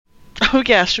Oh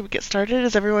yeah, should we get started?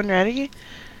 Is everyone ready?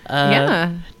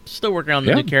 Yeah. Still working on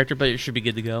the new character, but it should be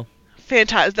good to go.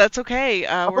 Fantastic. That's okay.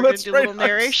 We're going to do a little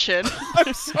narration.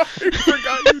 I'm sorry, I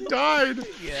forgot you died.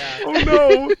 Yeah. Oh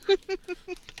no.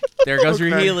 There goes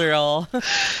your healer, all.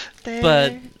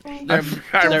 But I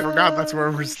forgot that's where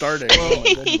we're starting. Oh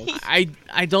my goodness.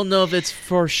 I don't know if it's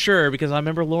for sure because I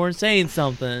remember Lauren saying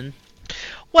something.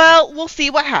 Well, we'll see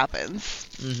what happens.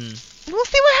 Mm-hmm. We'll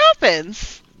see what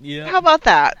happens. Yeah. How about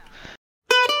that?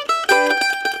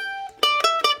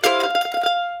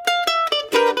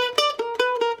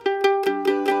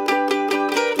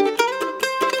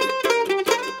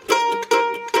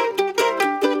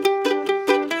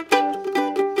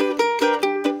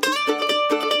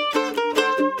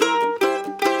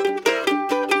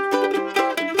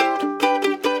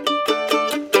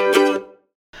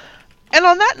 And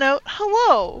on that note,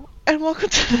 hello, and welcome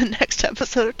to the next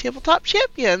episode of Tabletop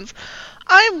Champions.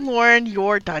 I'm Lauren,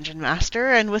 your Dungeon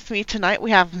Master, and with me tonight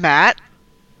we have Matt,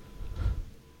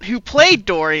 who played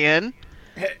Dorian,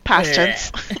 past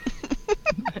tense.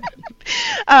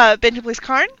 Ben, who plays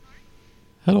Karn.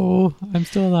 Hello, I'm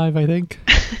still alive, I think.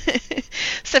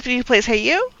 Stephanie, who plays Hey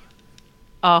You.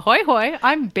 Ahoy hoy,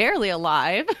 I'm barely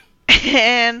alive.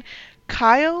 And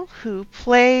Kyle, who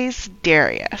plays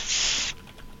Darius.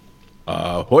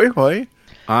 Hoy hoy.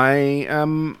 I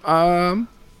am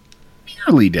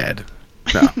nearly dead.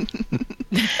 No.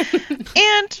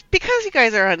 And because you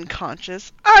guys are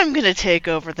unconscious, I'm going to take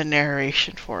over the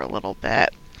narration for a little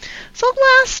bit. So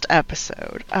last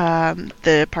episode,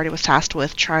 the party was tasked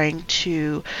with trying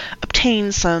to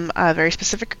obtain some very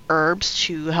specific herbs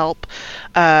to help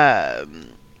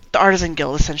the Artisan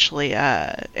Guild, essentially,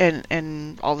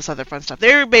 and all this other fun stuff.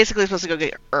 They were basically supposed to go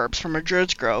get herbs from a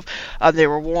druid's grove. They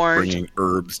were warned... Bringing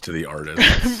herbs to the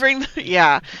artists.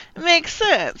 Yeah, it makes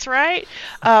sense, right?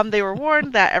 They were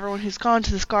warned that everyone who's gone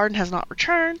to this garden has not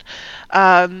returned.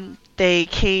 They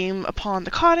came upon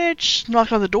the cottage,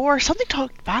 knocked on the door, something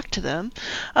talked back to them,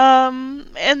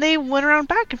 and they went around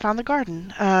back and found the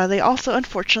garden. They also,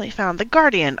 unfortunately, found the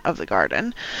guardian of the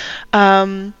garden.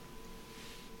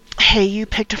 Hey, you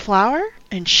picked a flower,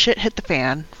 and shit hit the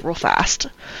fan real fast,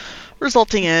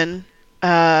 resulting in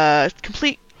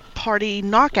complete party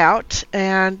knockout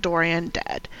and Dorian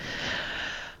dead.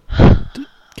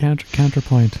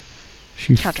 Counterpoint.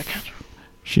 Counter.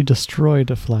 She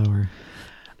destroyed a flower.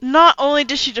 Not only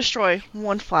did she destroy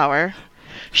one flower,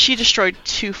 she destroyed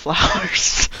two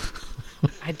flowers.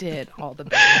 I did all the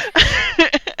bad.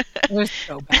 It was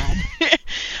so bad.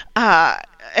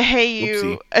 Hey, you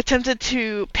Whoopsie. attempted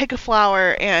to pick a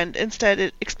flower, and instead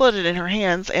it exploded in her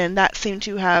hands, and that seemed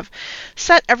to have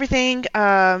set everything,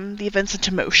 the events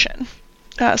into motion,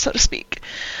 so to speak.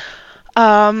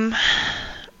 There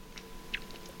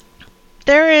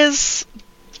is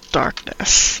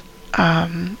darkness,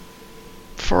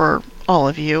 for all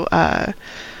of you.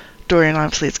 Dorian,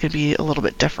 obviously, it's going to be a little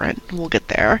bit different. We'll get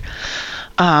there.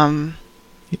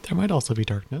 There might also be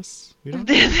darkness. We don't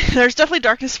know. There's definitely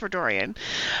darkness for Dorian.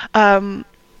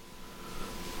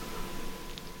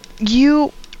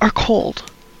 You are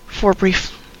cold for a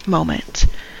brief moment,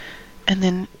 and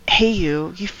then, hey,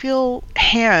 you feel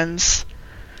hands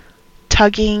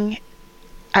tugging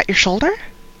at your shoulder,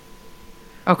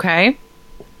 Okay.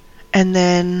 and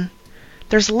then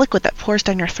there's a liquid that pours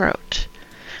down your throat.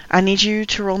 I need you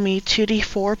to roll me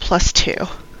 2d4 plus 2.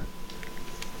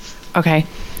 Okay.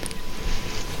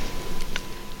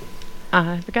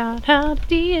 I forgot how to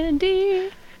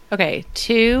D&D. Okay,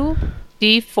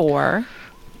 2d4.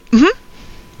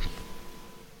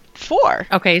 4.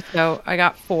 Okay, so I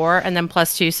got 4 and then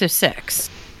plus 2, so 6.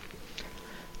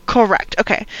 Correct.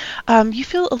 Okay. You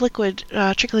feel a liquid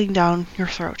trickling down your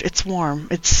throat. It's warm.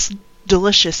 It's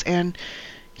delicious, and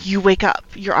you wake up.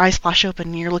 Your eyes flash open,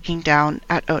 and you're looking down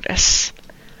at Otis.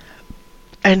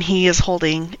 And he is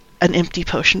holding an empty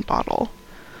potion bottle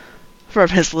from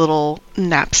his little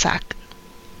knapsack.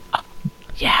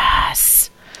 Yes.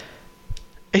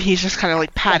 And he's just kind of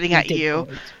like patting at you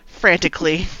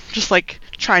frantically, just like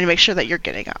trying to make sure that you're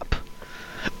getting up.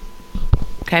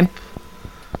 Okay.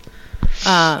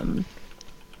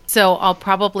 So I'll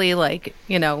probably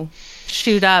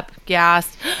shoot up,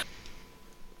 gas.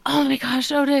 Oh my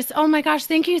gosh, Otis. Oh my gosh,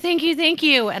 thank you.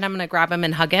 And I'm going to grab him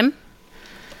and hug him.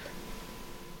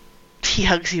 He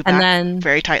hugs you back And then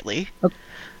very tightly.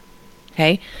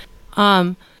 Okay.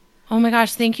 Oh my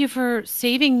gosh, thank you for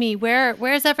saving me.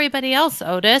 Where's everybody else,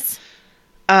 Otis?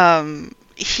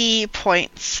 He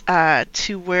points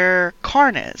to where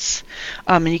Karn is.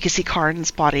 And you can see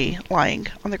Karn's body lying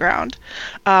on the ground.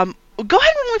 Go ahead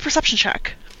and roll a perception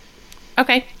check.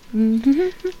 Okay.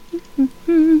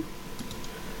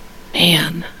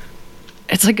 Man.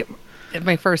 It's like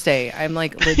my first day. I'm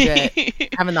like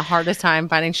legit having the hardest time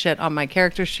finding shit on my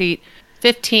character sheet.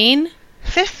 15.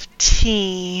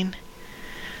 15.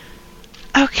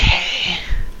 Okay.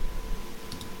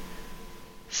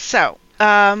 So,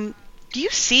 you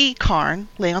see Karn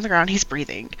laying on the ground. He's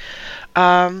breathing.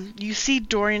 You see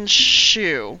Dorian's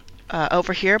shoe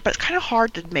over here, but it's kind of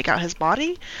hard to make out his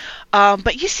body.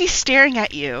 But you see staring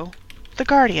at you, the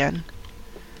Guardian.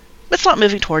 It's not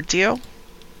moving towards you.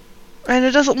 And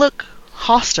it doesn't look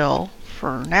hostile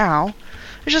for now.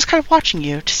 It's just kind of watching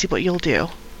you to see what you'll do.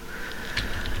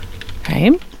 Okay.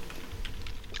 And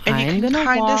I'm you can gonna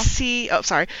kind of walk. see... Oh,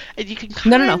 sorry. And you can No,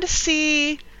 kind no, of no.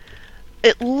 see...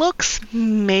 It looks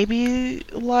maybe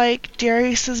like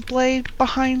Darius's blade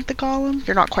behind the golem.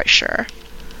 You're not quite sure.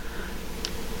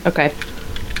 Okay.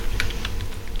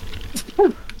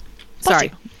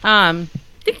 Sorry.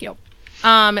 Thank you.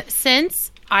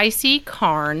 Since I see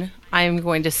Karn, I'm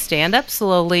going to stand up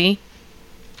slowly,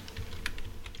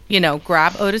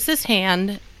 grab Otis's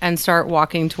hand and start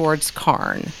walking towards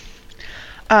Karn.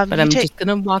 But I'm just going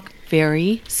to walk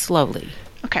very slowly.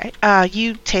 Okay.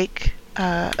 You take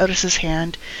Otis's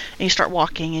hand and you start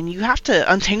walking, and you have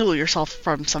to untangle yourself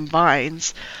from some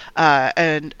vines.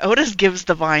 And Otis gives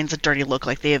the vines a dirty look,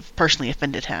 like they have personally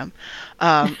offended him.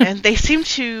 And they seem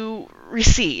to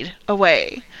recede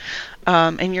away.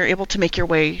 And you're able to make your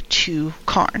way to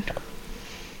Karn.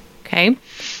 Okay.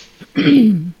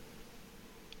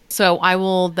 So I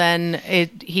will then...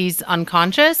 he's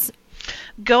unconscious.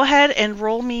 Go ahead and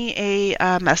roll me a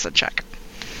medicine check.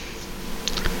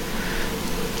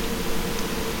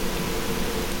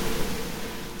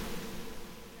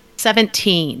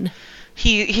 $17.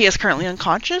 He is currently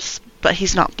unconscious, but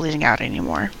he's not bleeding out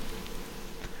anymore.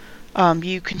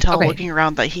 You can tell Okay. looking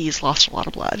around that he's lost a lot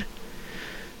of blood.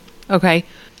 Okay.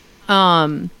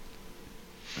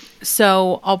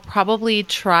 So I'll probably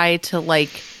try to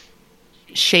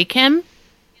shake him,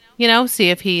 see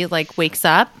if he wakes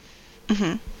up.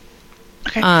 Mm-hmm.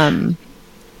 Okay.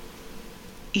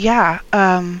 Yeah.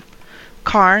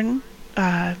 Karn,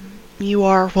 you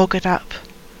are woken up,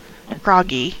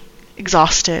 groggy,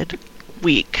 exhausted,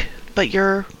 weak, but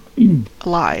you're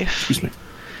alive. Excuse me.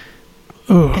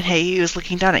 Oh, And Hey is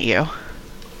looking down at you.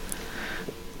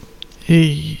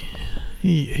 hey,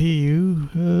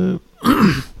 you.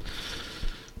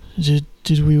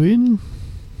 Did we win?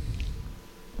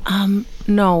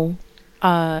 No.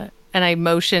 And I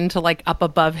motion to up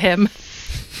above him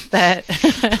that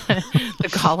the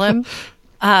column.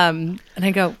 And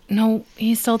I go, no,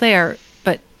 he's still there,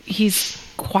 but he's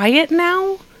quiet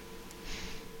now.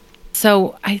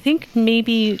 So I think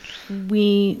maybe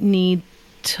we need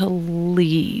to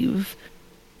leave.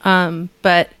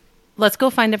 But let's go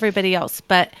find everybody else.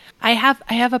 But I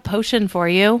have a potion for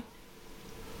you.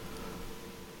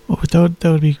 Oh, that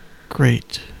would be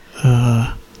great.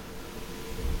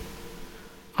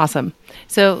 Awesome.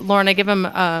 So Lauren, I give him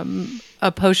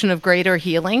a potion of greater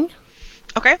healing.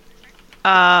 Okay.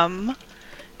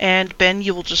 And Ben,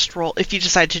 you will just roll, if you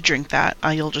decide to drink that,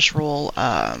 you'll just roll,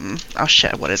 oh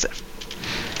shit, what is it?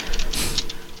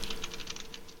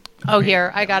 Oh,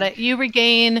 here, I got it. You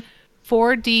regain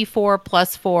 4d4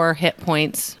 plus 4 hit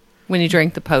points when you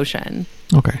drink the potion.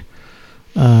 Okay.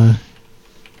 Karn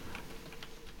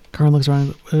looks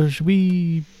around. Should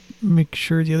we make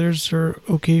sure the others are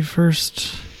okay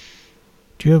first?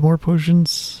 Do you have more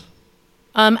potions?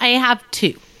 I have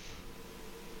 2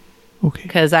 Okay.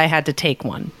 because I had to take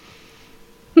one.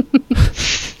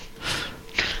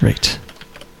 Right.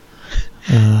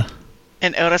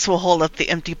 And Otis will hold up the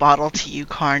empty bottle to you,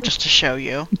 Karn, just to show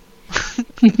you.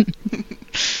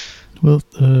 Well,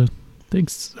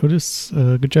 thanks, Otis.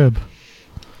 Good job.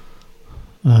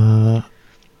 And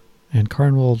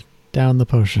Karn will down the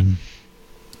potion.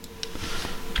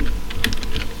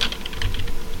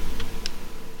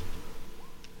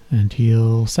 And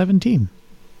heal 17.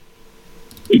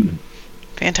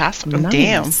 Fantastic.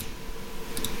 Nice.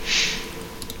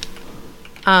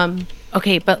 Damn.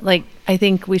 Okay, but I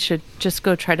think we should just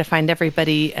go try to find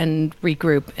everybody and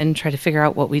regroup and try to figure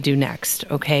out what we do next,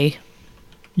 okay?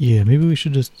 Yeah, maybe we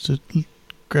should just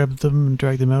grab them and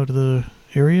drag them out of the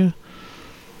area.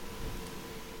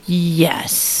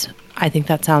 Yes, I think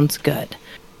that sounds good.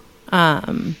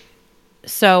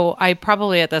 So I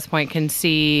probably at this point can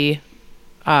see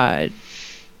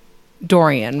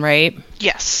Dorian, right?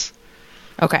 Yes.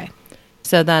 Okay.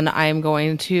 So then I'm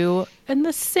going to, in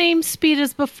the same speed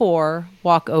as before,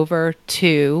 walk over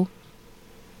to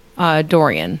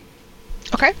Dorian.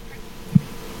 Okay.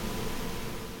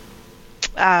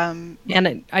 And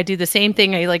I do the same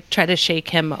thing. I try to shake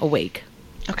him awake.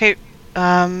 Okay.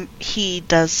 He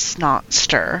does not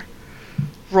stir.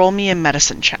 roll me a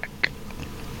medicine check.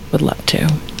 Would love to.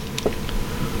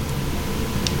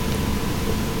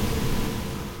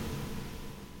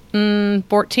 Mm,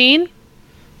 14?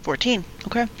 14.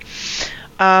 Okay.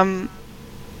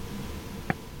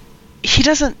 He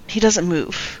doesn't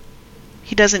move.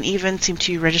 He doesn't even seem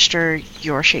to register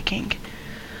your shaking.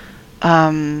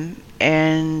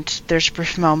 And there's a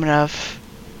brief moment of,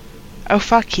 oh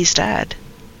fuck, he's dead.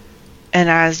 And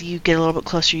as you get a little bit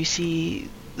closer, you see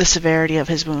the severity of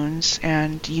his wounds,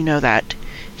 and you know that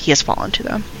he has fallen to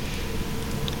them.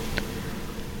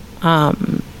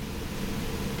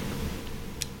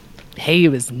 Hey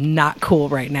is not cool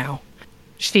right now.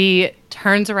 She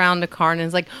turns around to Karn and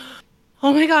is like,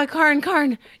 oh my god,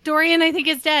 Karn, Dorian, I think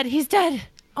is dead. He's dead.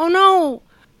 Oh no.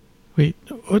 Wait,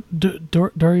 what?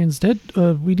 Dorian's dead?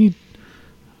 We need...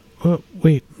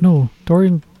 wait, no.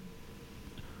 Dorian...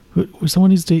 Someone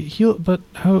needs to heal, but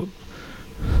how...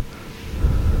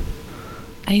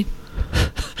 Okay.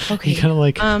 He kind of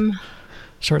like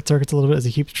short circuits a little bit as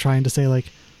he keeps trying to say like,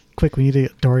 quick, we need to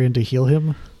get Dorian to heal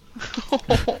him.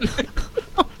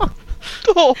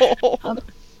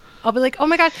 I'll be like, oh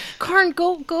my god, Karn,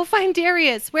 go find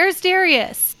Darius. Where's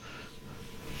Darius?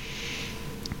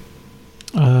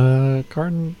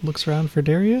 Karn looks around for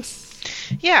Darius.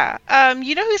 Yeah,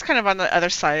 you know he's kind of on the other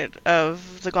side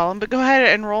of the golem, but go ahead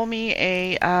and roll me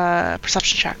a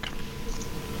perception check.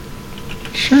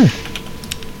 Sure.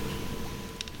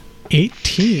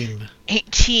 18.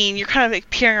 18. You're kind of like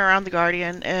peering around the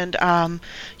Guardian, and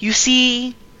you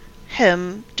see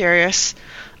him, Darius,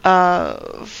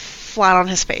 flat on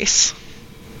his face.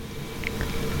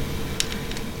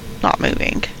 Not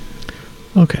moving.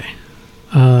 Okay.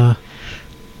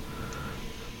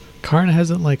 Karn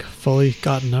hasn't like fully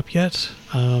gotten up yet.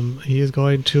 He is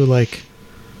going to like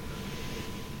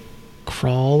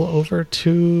crawl over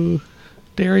to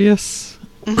Darius.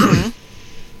 Mm-hmm.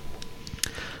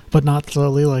 But not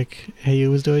slowly like Heyu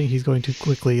was doing. He's going to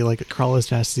quickly like crawl as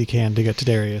fast as he can to get to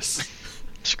Darius. To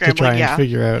Scrambling, try and yeah.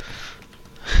 figure out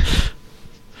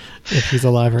if he's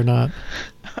alive or not.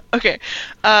 Okay.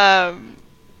 Go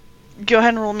ahead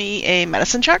and roll me a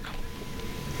medicine check.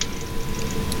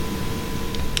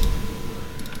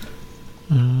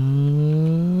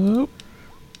 Uh,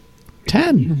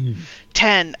 10.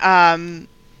 10.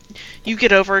 You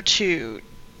get over to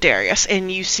Darius,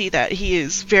 and you see that he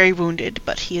is very wounded,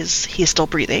 but he is still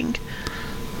breathing.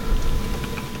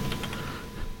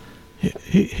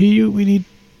 Hey, we need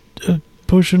a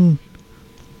potion.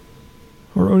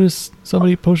 Or Otis,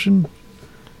 somebody potion.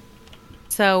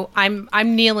 So I'm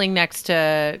kneeling next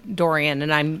to Dorian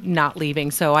and I'm not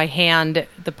leaving. So I hand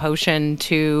the potion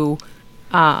to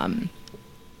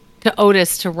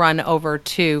Otis to run over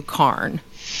to Karn.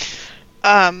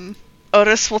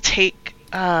 Otis will take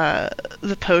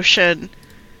the potion.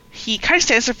 He kind of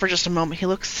stands there for just a moment. He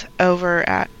looks over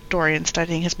at Dorian,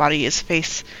 studying his body, his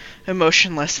face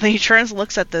emotionless. Then he turns and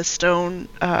looks at the stone,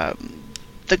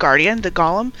 the Guardian, the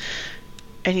Golem,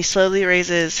 and he slowly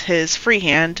raises his free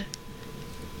hand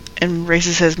and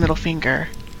raises his middle finger,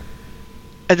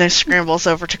 and then scrambles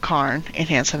over to Karn and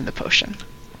hands him the potion.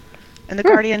 And the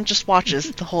Guardian just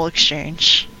watches the whole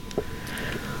exchange.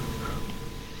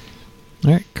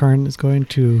 Alright, Karn is going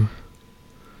to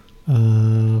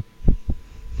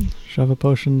shove a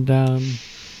potion down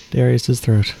Darius's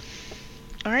throat.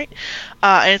 Alright.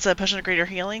 And it's a potion of greater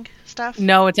healing stuff?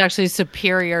 No, it's actually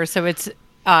superior. So it's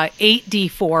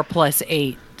 8d4 plus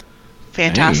 8.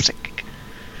 Fantastic.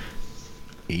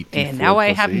 8d4 And now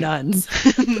I plus have 8. nuns.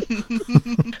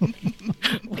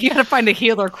 We gotta find a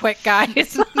healer quick,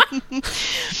 guys.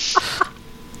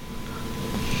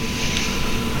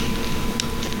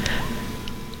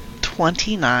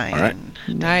 29. All right.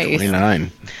 Nice.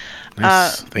 29.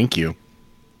 Nice. Thank you.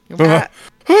 That-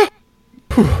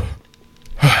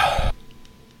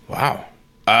 Wow.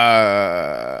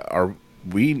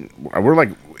 We're like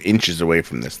inches away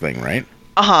from this thing, right?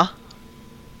 Uh-huh.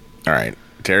 All right.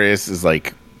 Darius is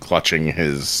like clutching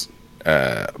his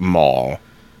maul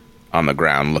on the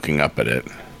ground, looking up at it.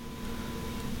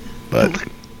 But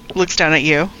Looks down at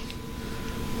you.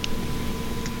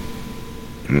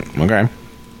 okay.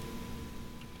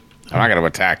 I'm not gonna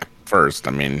attack first.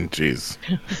 I mean, jeez.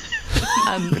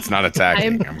 It's not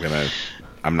attacking.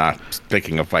 I'm not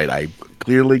picking a fight. I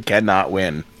clearly cannot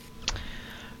win.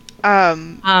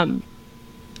 Sorry,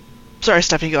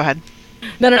 Stephanie, go ahead.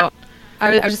 No.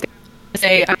 I was just gonna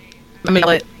say I'm gonna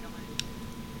let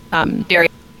Darius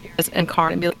and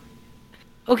Karn and be like,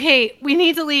 okay, we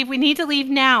need to leave. We need to leave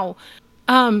now.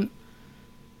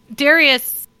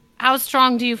 Darius, how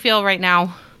strong do you feel right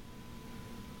now?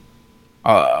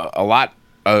 A lot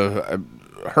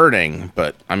hurting,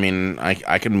 but I mean,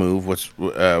 I can move.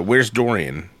 Where's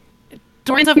Dorian?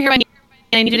 Dorian's over here, and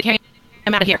I need you to carry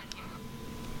him out of here.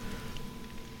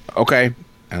 Okay.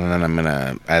 And then I'm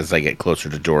gonna, as I get closer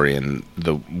to Dorian,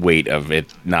 the weight of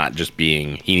it not just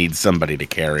being he needs somebody to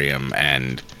carry him,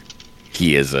 and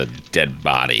he is a dead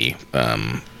body,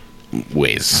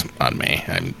 weighs on me.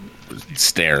 I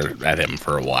stare at him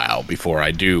for a while before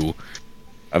I do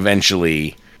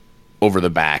eventually, over the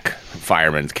back,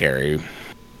 fireman's carry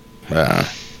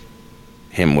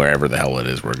him wherever the hell it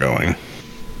is we're going.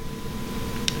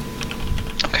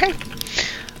 Okay.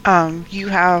 You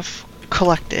have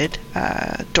collected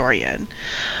Dorian.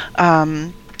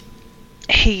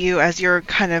 Hey, you, as you're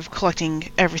kind of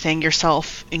collecting everything,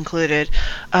 yourself included,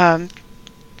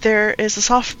 there is a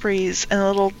soft breeze and a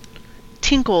little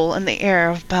tinkle in the air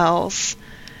of bells,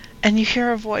 and you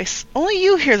hear a voice. Only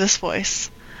you hear this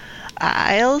voice.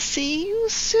 I'll see you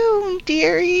soon,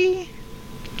 dearie.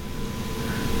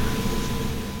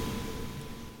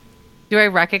 Do I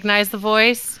recognize the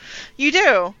voice? You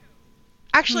do.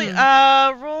 Actually,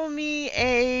 roll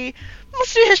me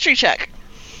let's do a history check.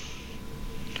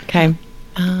 Okay.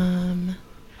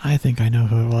 I think I know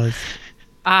who it was.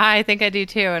 I think I do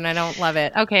too, and I don't love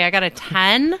it. Okay, I got a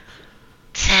 10.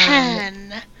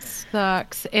 10.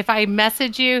 Sucks. If I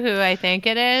message you who I think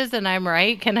it is and I'm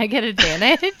right, can I get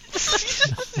advantage?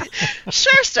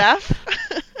 Sure, Steph.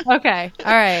 Okay.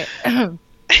 All right.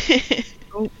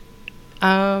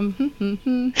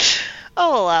 I'll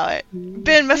allow it.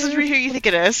 Ben, message me who you think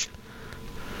it is.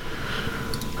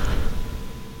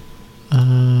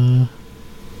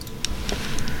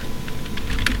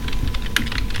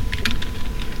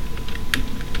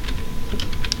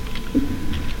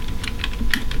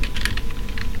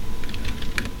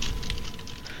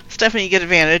 Stephanie, you get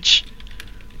advantage.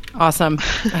 Awesome.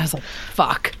 I was like,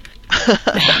 fuck.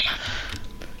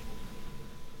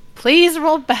 Please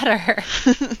roll better.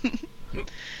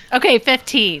 Okay,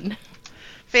 15.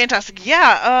 Fantastic.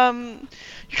 Yeah,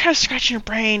 you're kind of scratching your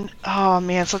brain. Oh,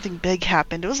 man, something big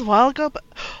happened. It was a while ago, but...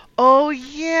 Oh,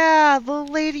 yeah, the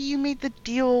lady you made the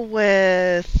deal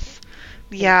with.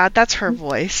 Yeah, that's her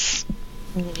voice.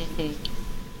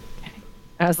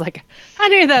 I was like, I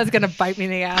knew that was going to bite me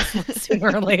in the ass sooner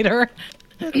or later.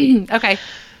 Okay.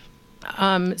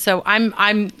 So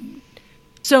I'm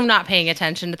so not paying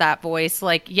attention to that voice.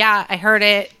 Like, yeah, I heard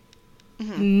it.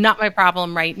 Mm-hmm. Not my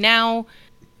problem right now.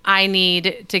 I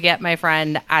need to get my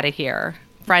friend out of here.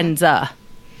 Friendsa.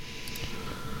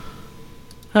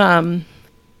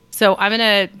 So I'm going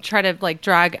to try to like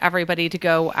drag everybody to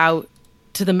go out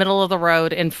to the middle of the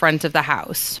road in front of the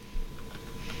house.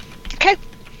 Okay.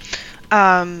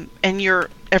 And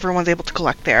everyone's able to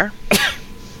collect there.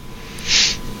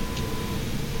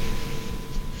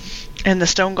 And the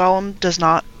stone golem does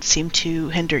not seem to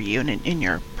hinder you in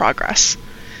your progress.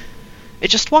 It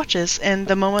just watches, and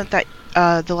the moment that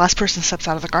the last person steps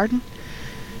out of the garden,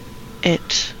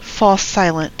 it falls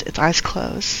silent, its eyes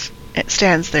close. It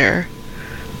stands there.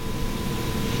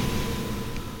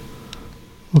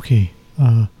 Okay,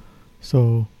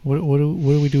 so what do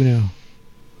we do now?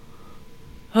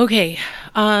 Okay,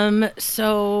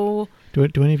 so... Do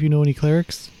any of you know any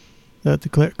clerics?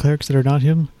 The clerics that are not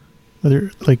him?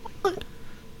 Other, like,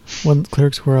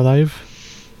 clerics who are alive?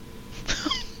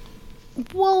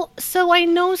 Well, so I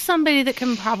know somebody that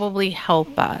can probably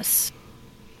help us.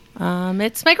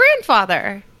 It's my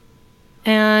grandfather.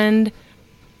 And,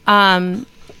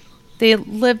 they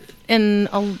live in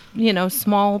a,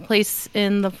 small place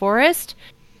in the forest.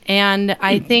 And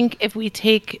I think if we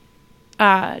take,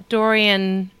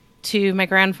 Dorian to my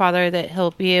grandfather, that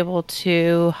he'll be able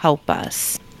to help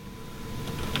us.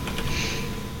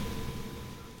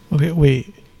 Okay,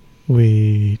 wait. Are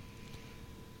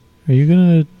you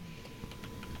gonna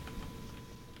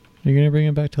bring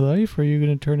him back to life, or are you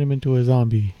gonna turn him into a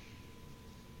zombie?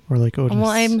 Or like Otis? Well,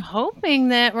 I'm hoping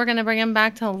that we're gonna bring him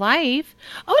back to life.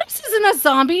 Otis isn't a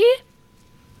zombie.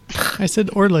 I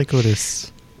said, or like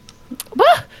Otis.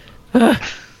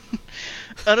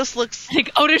 Otis looks... I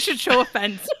think Otis should show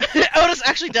offense. Otis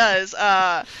actually does.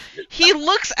 He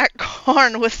looks at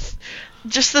Karn with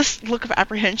just this look of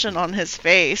apprehension on his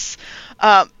face.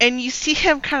 And you see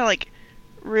him kind of like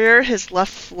rear his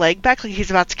left leg back like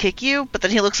he's about to kick you, but then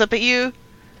he looks up at you,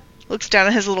 looks down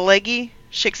at his little leggy,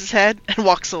 shakes his head, and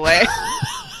walks away.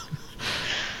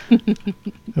 I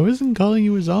wasn't calling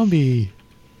you a zombie.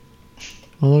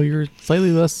 Although you're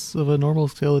slightly less of a normal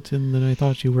skeleton than I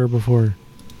thought you were before.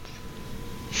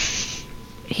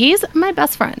 He's my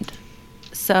best friend.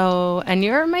 So, and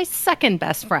you're my second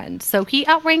best friend. So he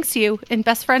outranks you in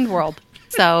best friend world.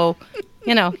 So,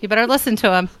 you better listen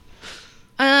to him.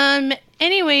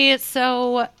 Anyway,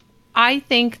 so I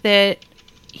think that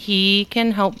he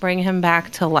can help bring him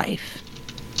back to life.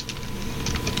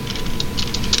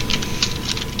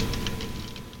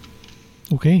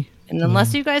 Okay. And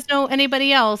unless you guys know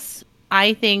anybody else,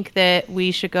 I think that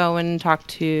we should go and talk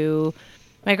to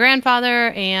my grandfather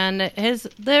and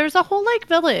there's a whole like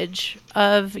village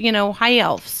of, high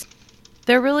elves.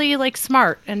 They're really like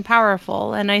smart and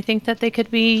powerful, and I think that they could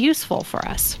be useful for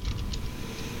us.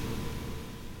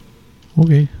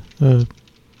 Okay. I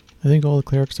think all the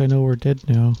clerics I know are dead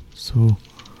now, so...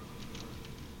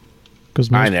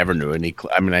 I never knew any...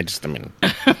 I don't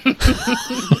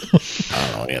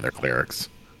know any other clerics.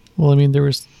 Well, there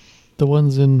was the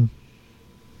ones in...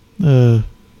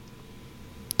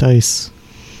 Dice.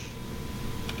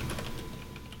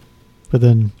 But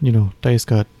then, Dice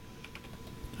got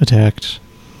attacked.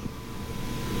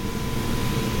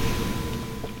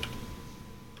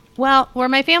 Well, where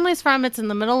my family's from, it's in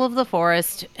the middle of the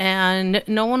forest, and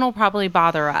no one will probably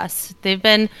bother us. They've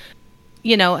been,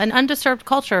 an undisturbed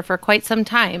culture for quite some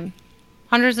time.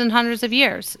 Hundreds and hundreds of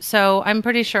years. So I'm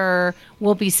pretty sure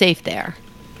we'll be safe there.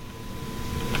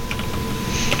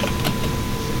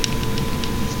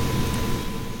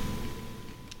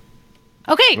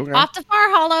 Okay, off to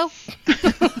Far Hollow.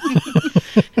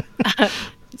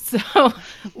 So,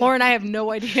 Lauren, I have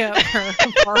no idea where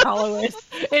Far Hollow is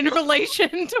in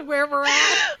relation to where we're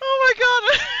at. Oh my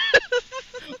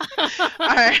god.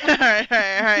 All right.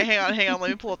 Hang on. Let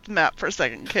me pull up the map for a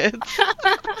second, kids.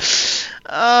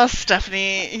 Oh,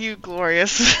 Stephanie, you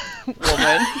glorious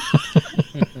woman.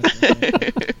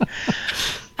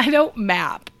 I don't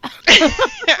map.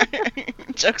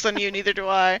 Joke's on you, neither do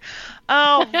I.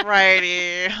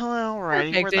 Alrighty.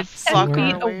 Perfect. Where the It's fuck 10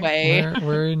 are feet we? away.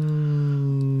 We're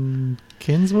in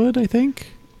Kinswood, I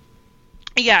think?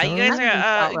 Yeah, Oh.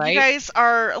 you Right. guys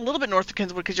are a little bit north of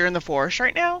Kinswood because you're in the forest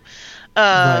right now.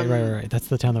 Right. That's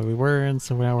the town that we were in,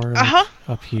 so now we're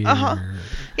up here.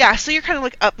 Yeah, so you're kind of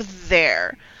like up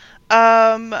there.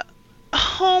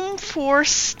 Home for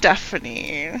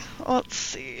Stephanie. Let's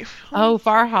see.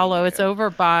 Far Hollow. It's over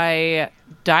by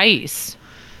Dice.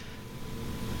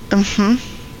 Mm-hmm.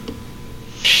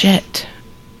 Shit.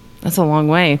 That's a long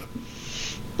way.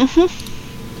 Mm-hmm.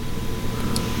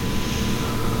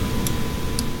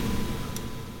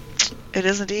 It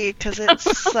is indeed, because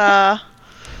it's,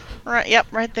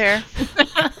 right there.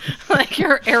 Like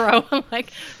your arrow,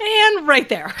 and right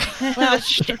there. Well,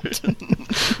 shit.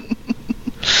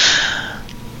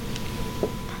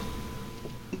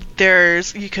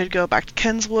 You could go back to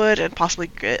Kinswood and possibly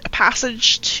get a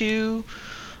passage to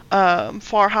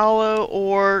Far Hollow,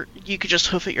 or you could just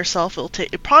hoof it yourself.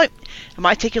 It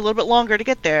might take you a little bit longer to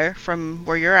get there from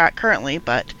where you're at currently,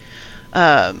 but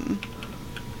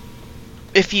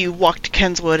if you walk to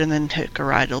Kinswood and then take a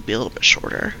ride, it'll be a little bit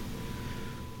shorter.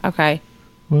 Okay.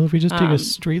 Well, if we just take a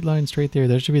straight line straight there,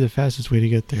 that should be the fastest way to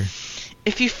get there.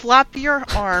 If you flap your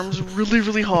arms really,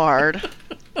 really hard.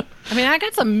 I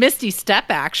got some Misty Step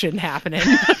action happening.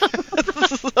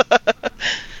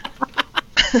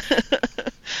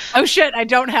 Oh shit, I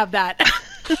don't have that.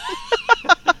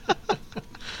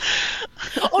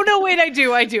 Oh no, wait, I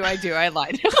do. I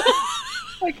lied.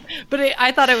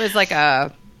 I thought it was like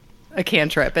a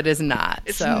cantrip. It is not.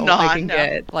 It's so not, I can no.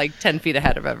 get like 10 feet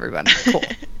ahead of everyone. Cool.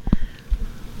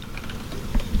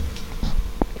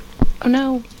 Oh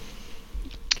no.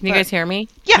 Can you guys hear me?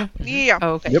 Yeah.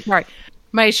 Oh, okay. Yep. All right.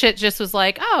 My shit just was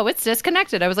like, oh, it's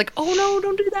disconnected. I was like, oh no,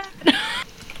 don't do that.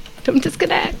 Don't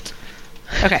disconnect.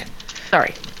 Okay.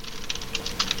 Sorry.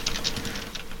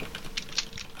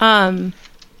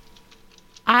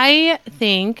 I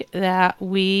think that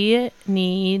we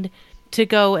need to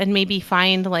go and maybe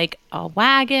find like a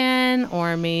wagon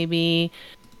or maybe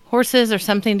horses or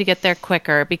something to get there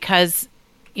quicker because,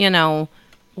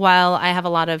 while I have a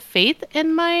lot of faith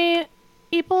in my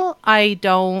people, I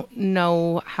don't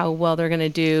know how well they're going to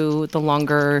do the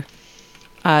longer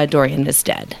Dorian is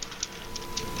dead.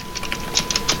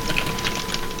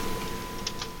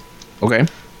 Okay.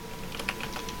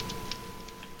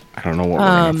 I don't know what we're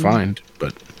going to find,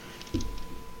 but...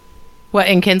 What,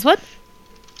 in Kinswood?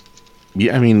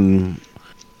 Yeah,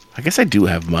 I guess I do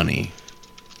have money.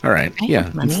 All right, I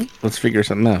have money. Let's figure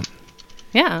something out.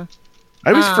 Yeah. I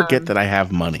always forget that I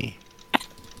have money.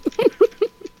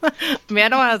 I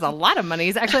don't have a lot of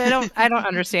monies. Actually, I don't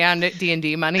understand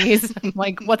D&D monies. I'm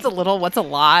like, what's a little, what's a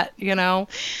lot, A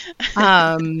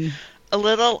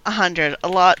little, 100. A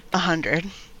lot, 100.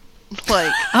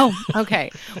 Like. Oh, okay.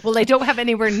 Well, I don't have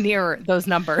anywhere near those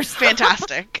numbers.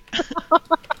 Fantastic.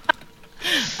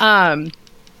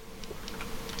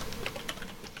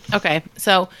 Okay,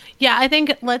 so yeah, I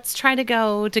think let's try to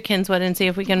go to Kinswood and see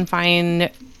if we can find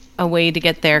a way to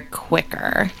get there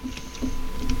quicker.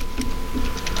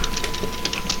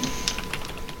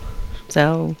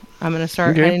 So I'm going to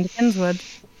start heading to Kinswood.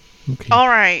 Okay. All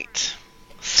right,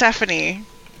 Stephanie,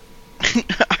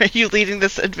 are you leading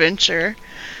this adventure?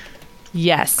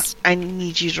 Yes. I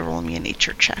need you to roll me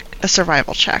a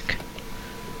survival check.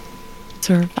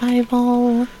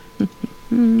 Survival.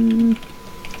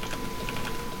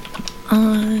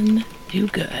 On. Do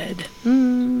good.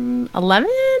 11?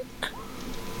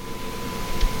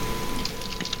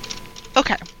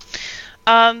 Okay.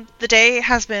 The day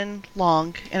has been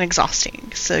long and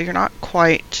exhausting, so you're not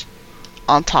quite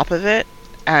on top of it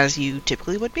as you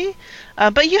typically would be,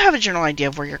 but you have a general idea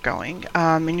of where you're going,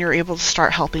 and you're able to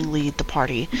start helping lead the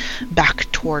party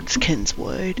back towards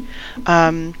Kinswood,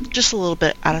 just a little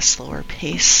bit at a slower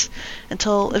pace,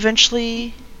 until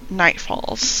eventually night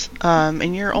falls,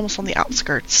 and you're almost on the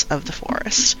outskirts of the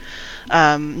forest.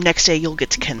 Next day you'll get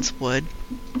to Kinswood,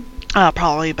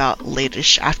 probably about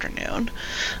late-ish afternoon,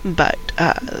 but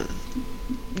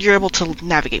you're able to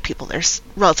navigate people there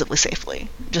relatively safely.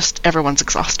 Just everyone's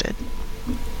exhausted.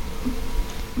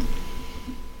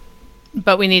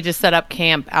 But we need to set up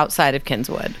camp outside of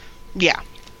Kinswood. Yeah.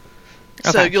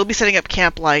 Okay. So you'll be setting up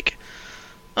camp right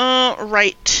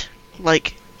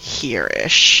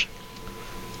here-ish.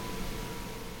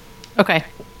 Okay,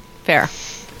 fair.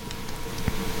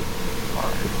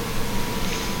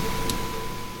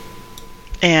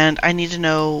 And I need to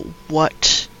know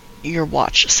what your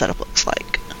watch setup looks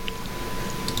like.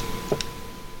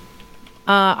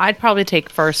 I'd probably take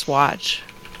first watch.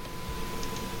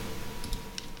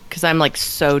 Because I'm like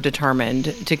so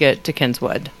determined to get to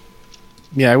Kinswood.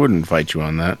 Yeah, I wouldn't fight you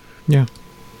on that. Yeah.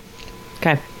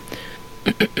 Okay.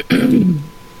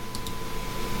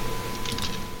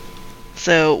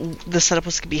 So the setup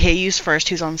was going to be Hayes first,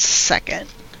 who's on second.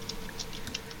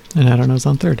 And I don't know who's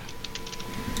on third.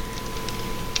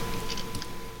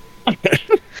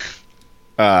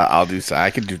 I'll do.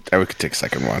 I could take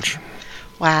second watch.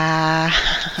 Wow,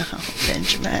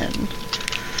 Benjamin.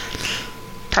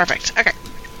 Perfect. Okay,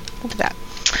 we'll do that.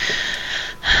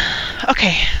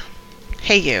 Okay.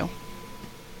 Hey, you.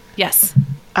 Yes.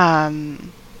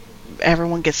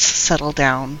 Everyone gets settled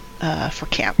down for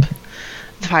camp.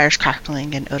 The fire's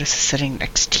crackling, and Otis is sitting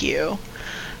next to you.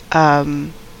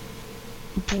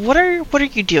 What are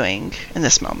you doing in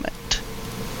this moment?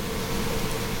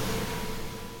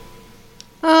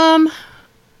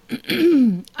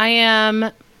 I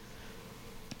am...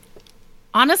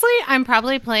 Honestly, I'm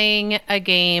probably playing a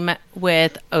game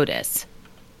with Otis.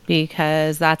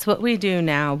 Because that's what we do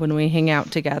now when we hang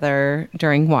out together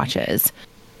during watches.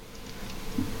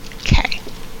 Okay.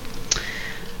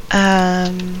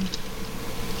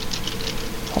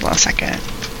 Hold on a second.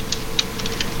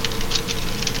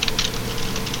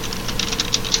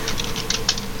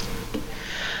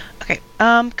 Okay.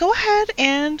 Go ahead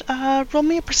and roll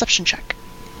me a perception check.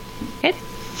 Okay.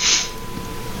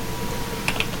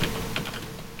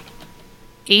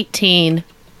 18.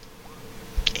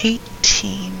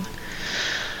 18.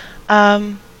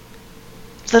 The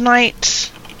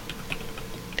night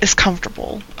is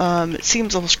comfortable. It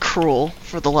seems almost cruel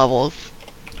for the level of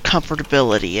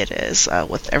comfortability it is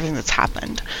with everything that's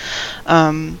happened.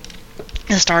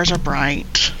 The stars are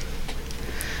bright.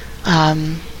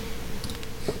 The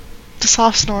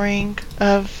soft snoring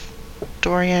of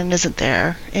Dorian isn't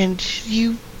there, and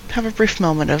you have a brief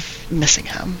moment of missing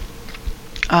him.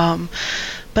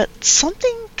 But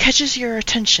something catches your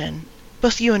attention,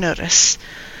 both you and Otis,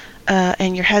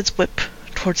 and your heads whip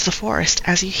towards the forest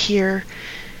as you hear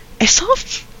a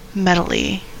soft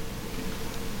melody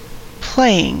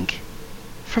playing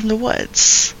from the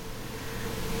woods.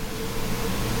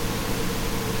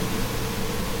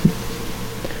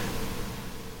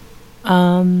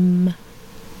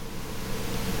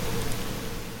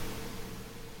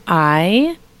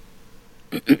 I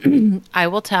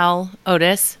will tell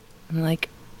Otis, I'm like,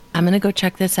 I'm going to go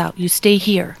check this out. You stay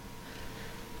here.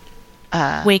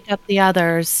 Wake up the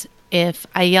others if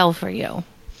I yell for you.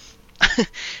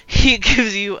 He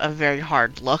gives you a very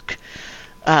hard look,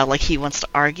 like he wants to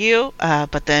argue,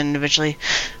 but then eventually,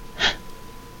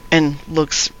 and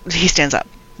he stands up,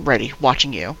 ready,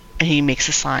 watching you, and he makes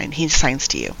a sign. He signs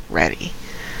to you, ready.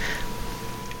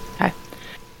 Okay.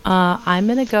 I'm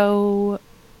going to go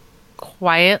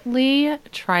quietly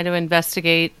try to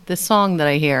investigate the song that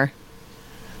I hear.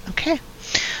 Okay.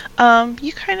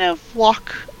 You kind of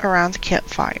walk around the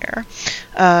campfire,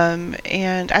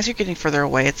 and as you're getting further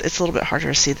away, it's a little bit harder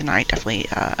to see. The night definitely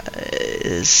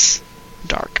is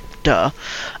dark,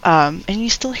 and you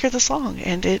still hear the song,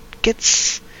 and it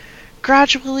gets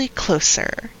gradually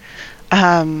closer.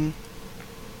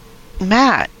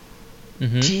 Matt,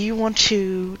 do you want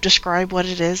to describe what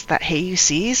it is that Heiyu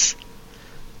sees?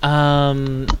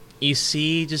 You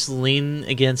see, just lean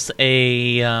against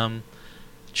a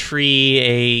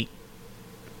tree,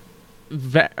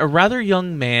 a rather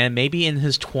young man, maybe in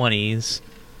his 20s.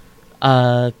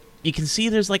 You can see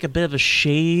there's like a bit of a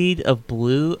shade of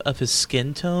blue of his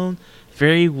skin tone,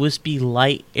 very wispy,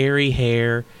 light, airy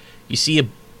hair. You see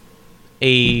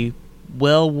a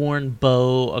well-worn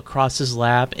bow across his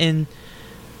lap, and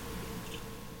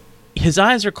his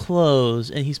eyes are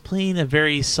closed, and he's playing a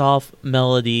very soft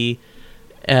melody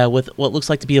with what looks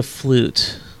like to be a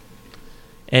flute.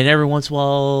 And every once in a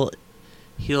while,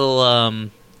 he'll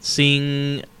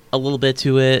sing a little bit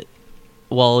to it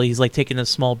while he's like taking a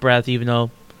small breath, even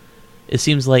though it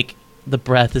seems like the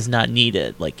breath is not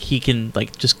needed. Like he can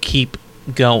like just keep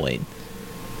going.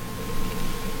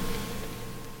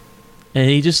 And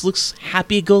he just looks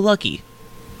happy-go-lucky.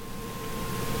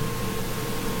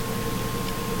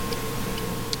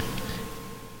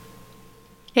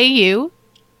 Heiyu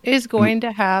is going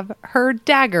to have her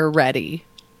dagger ready.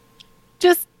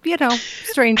 Just,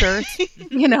 strangers,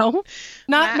 not,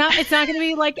 it's not going to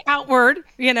be like outward,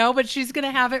 but she's going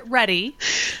to have it ready,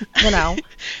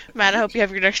 Matt, I hope you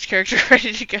have your next character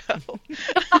ready to go.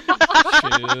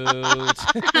 Shoot.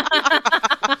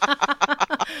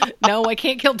 No, I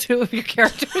can't kill two of your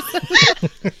characters.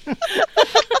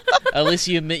 At least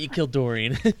you admit you killed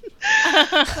Dorian.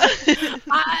 A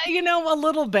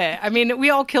little bit. I mean,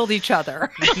 we all killed each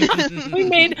other. We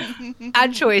made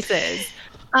bad choices.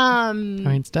 I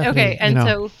mean, Stephanie, okay, and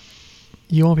so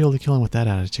you won't be able to kill him with that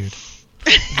attitude.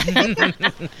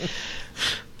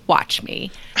 Watch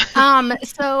me.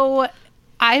 So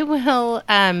I will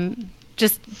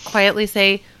just quietly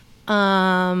say,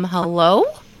 hello?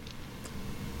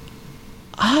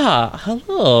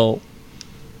 Hello.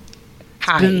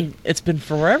 Hi. It's been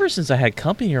forever since I had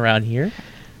company around here.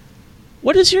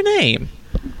 What is your name?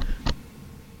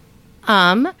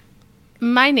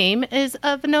 My name is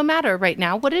of no matter right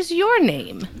now. What is your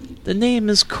name? The name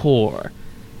is Core.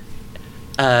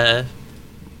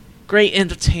 Great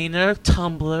entertainer,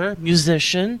 tumbler,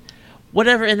 musician.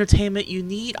 Whatever entertainment you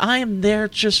need, I am there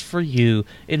just for you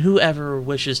and whoever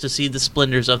wishes to see the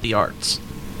splendors of the arts.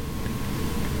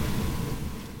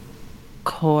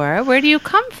 Core, where do you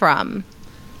come from?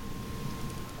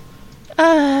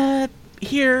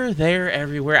 Here, there,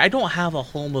 everywhere. I don't have a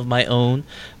home of my own.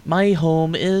 My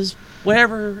home is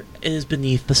wherever is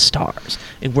beneath the stars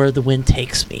and where the wind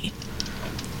takes me.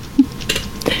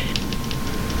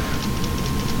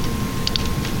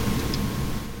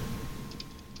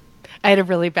 I had a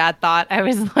really bad thought. I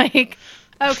was like,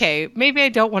 okay, maybe I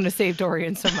don't want to save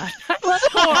Dorian so much.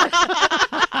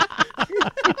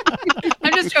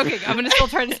 I'm just joking. I'm going to still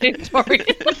try to save Dorian.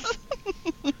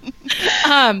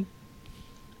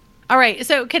 All right.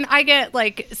 So can I get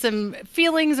like some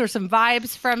feelings or some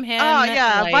vibes from him? Oh,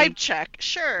 yeah. Like, Vibe check.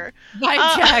 Sure.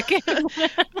 Vibe check.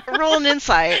 Roll an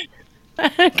insight.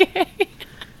 Okay.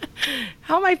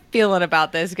 How am I feeling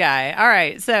about this guy? All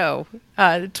right. So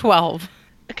 12.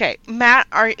 Okay, Matt,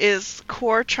 is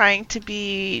Core trying to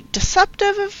be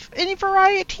deceptive of any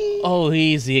variety? Oh,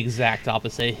 he's the exact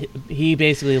opposite. He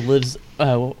basically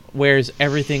wears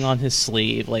everything on his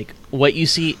sleeve. Like, what you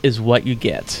see is what you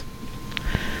get.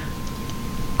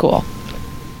 Cool.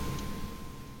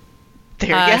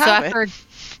 There you have it.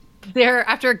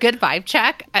 After a good vibe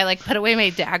check, I like put away my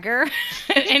dagger,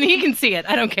 and he can see it.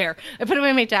 I don't care. I put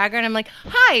away my dagger, and I'm like,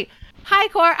 Hi,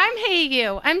 Core. I'm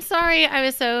Heiyu. I'm sorry I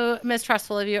was so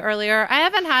mistrustful of you earlier. I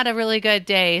haven't had a really good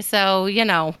day, so,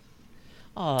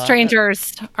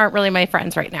 strangers aren't really my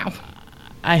friends right now.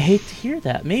 I hate to hear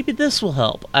that. Maybe this will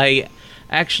help. I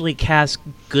actually cast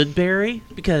Goodberry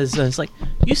because it's like,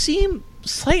 you seem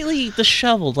slightly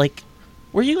disheveled. Like,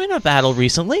 were you in a battle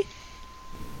recently?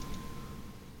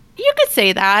 You could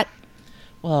say that.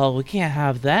 Well, we can't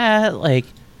have that. Like,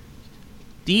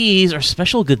 these are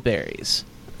special Goodberries.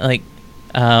 Like,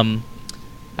 I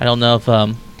don't know if,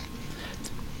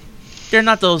 they're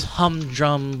not those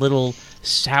humdrum little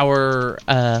sour,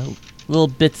 little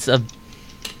bits of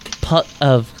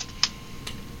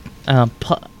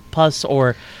pus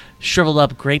or shriveled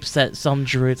up grapes that some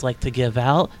druids like to give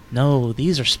out. No,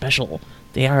 these are special.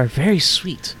 They are very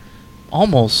sweet.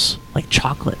 Almost like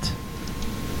chocolate.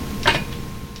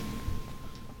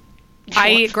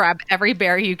 I grab every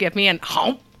berry you give me and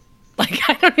like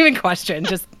I don't even question,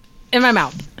 just in my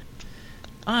mouth.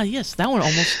 Yes, that one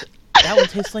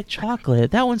tastes like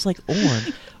chocolate. That one's like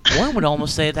orange. One would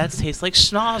almost say that tastes like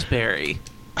snozberry.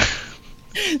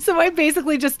 So I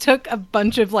basically just took a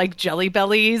bunch of like Jelly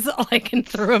Bellies, like, and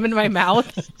threw them in my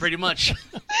mouth. Pretty much.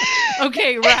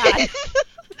 Okay, rad.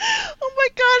 Oh my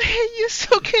god, hey, you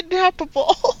so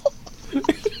kidnappable.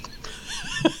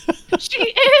 She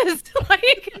is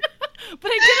like,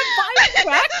 but I didn't buy it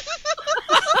back.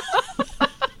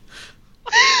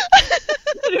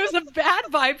 It was a bad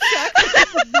vibe check.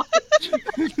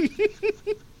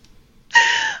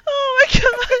 Oh my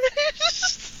god.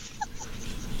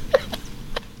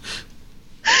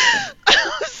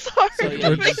 I'm sorry. So, yeah,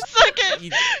 Give me a second.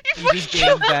 You Before just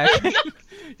kill gained back. me.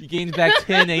 You gained back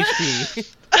 10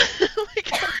 HP. Oh my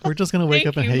god. We're just gonna wake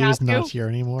Thank up and you, Hayu's Matthew. not here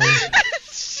anymore.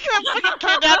 She got fucking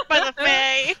kidnapped by the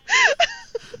Fae.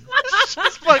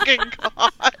 She's fucking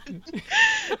gone.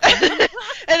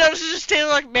 And I was just standing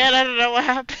like, man, I don't know what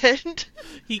happened.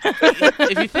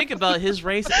 If you think about it, his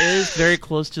race is very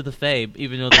close to the Fae,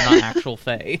 even though they're not actual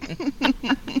Fae.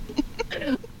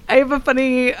 I have a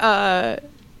funny,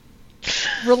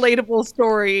 relatable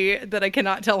story that I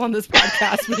cannot tell on this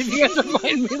podcast, but if you guys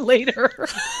remind me later.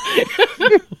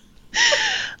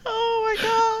 Oh my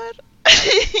god.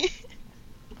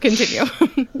 Continue.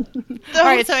 All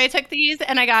right, so I took these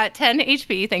and I got 10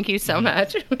 HP. Thank you so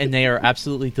much. And they are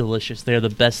absolutely delicious. They're the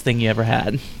best thing you ever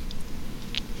had.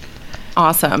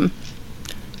 Awesome.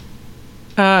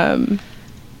 Well,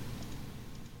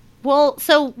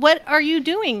 so what are you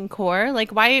doing, Core?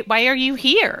 Like, why are you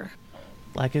here?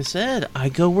 Like I said, I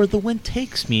go where the wind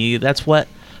takes me. That's what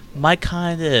my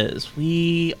kind is.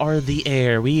 We are the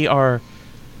air. We are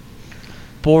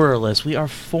borderless. We are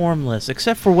formless,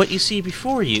 except for what you see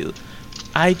before you.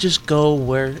 I just go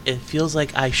where it feels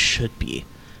like I should be,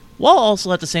 while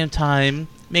also at the same time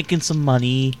making some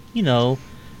money, you know,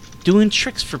 doing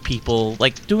tricks for people,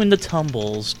 like doing the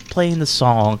tumbles, playing the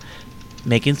song,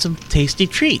 making some tasty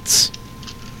treats.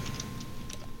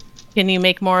 Can you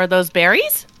make more of those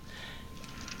berries?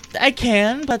 I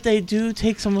can, but they do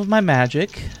take some of my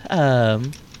magic.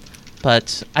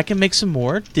 But I can make some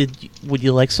more. Would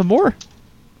you like some more?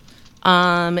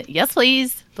 Yes,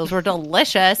 please. Those were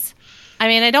delicious. I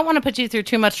mean, I don't want to put you through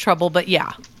too much trouble, but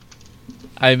yeah.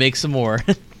 I make some more.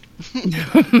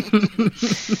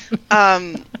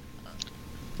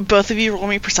 Both of you roll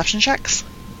me perception checks.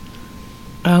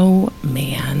 Oh,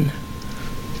 man.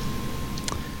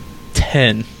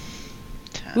 10.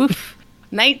 Oof.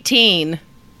 19.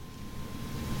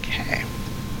 Okay.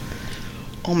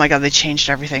 Oh my god, they changed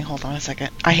everything. Hold on a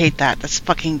second. I hate that. That's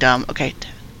fucking dumb. Okay.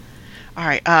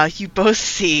 Alright, you both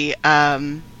see,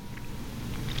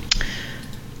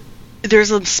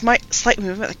 there's a slight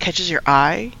movement that catches your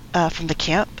eye, from the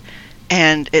camp,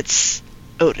 and it's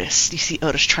Otis. You see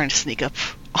Otis trying to sneak up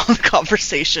on the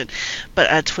conversation, but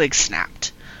a twig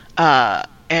snapped.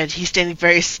 And he's standing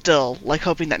very still, like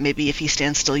hoping that maybe if he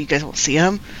stands still you guys won't see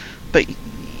him, but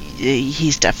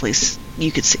he's definitely,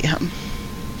 you could see him.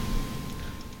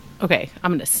 Okay, I'm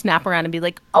going to snap around and be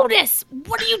like, Otis,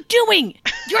 what are you doing?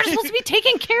 You're supposed to be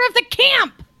taking care of the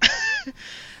camp.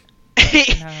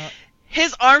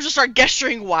 His arms just start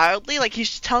gesturing wildly, like he's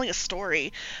just telling a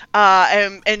story.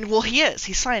 And well, he is.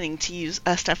 He's signing to use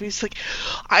stuff. He's like,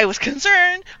 I was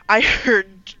concerned. I heard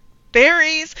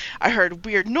berries. I heard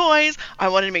weird noise. I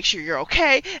wanted to make sure you're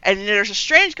okay. And there's a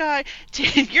strange guy.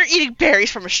 You're eating berries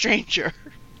from a stranger.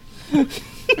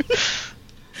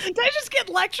 Did I just get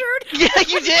lectured? Yeah,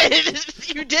 you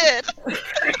did. You did.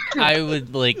 I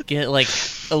would get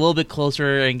a little bit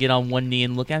closer and get on one knee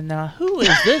and look at him. Now, who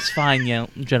is this fine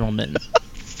gentleman?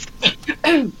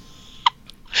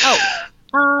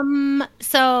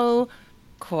 So,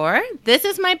 Core, this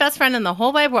is my best friend in the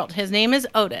whole wide world. His name is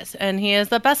Otis, and he is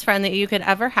the best friend that you could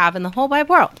ever have in the whole wide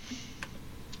world.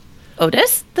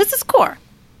 Otis, this is Core.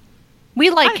 We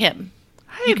like him.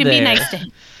 You can be nice to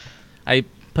him. I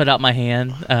put out my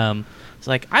hand. It's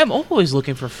like, I'm always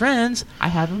looking for friends. I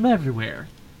have them everywhere.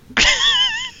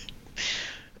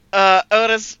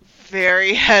 Otis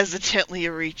very hesitantly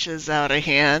reaches out a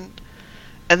hand,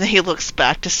 and then he looks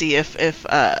back to see if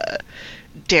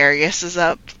Darius is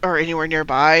up or anywhere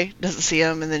nearby, doesn't see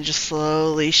him, and then just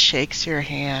slowly shakes your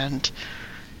hand.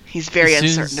 He's very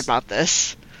uncertain about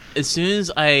this. As soon as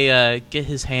I get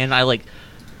his hand, I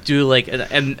do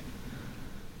an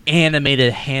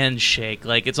animated handshake.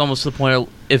 Like, it's almost to the point of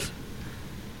if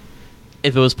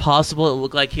it was possible, it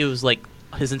looked like he was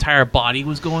his entire body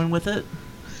was going with it.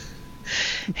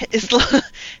 His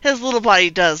little body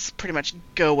does pretty much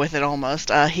go with it almost.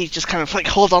 He just kind of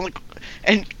holds on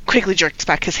and quickly jerks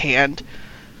back his hand,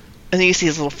 and then you see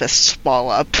his little fists ball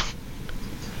up.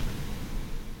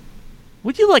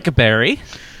 Would you like a berry?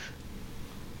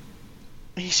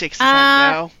 He shakes his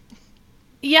head no.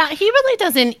 Yeah, he really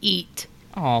doesn't eat.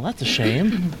 Oh, that's a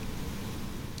shame.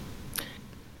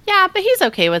 Yeah, but he's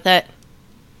okay with it.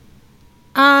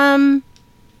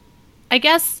 I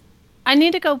guess I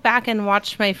need to go back and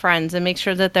watch my friends and make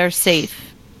sure that they're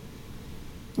safe.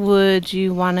 Would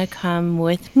you want to come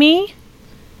with me?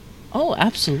 Oh,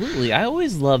 absolutely. I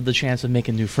always love the chance of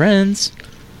making new friends.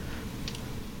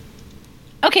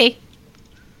 Okay.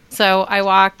 So I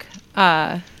walk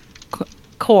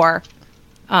Core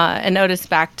and Otis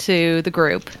back to the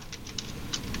group.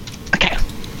 Okay.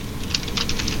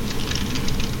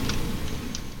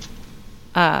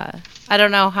 I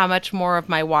don't know how much more of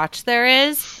my watch there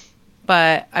is,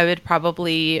 but I would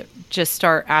probably just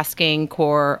start asking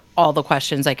Core all the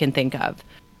questions I can think of.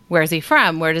 Where's he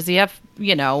from? Where does he have,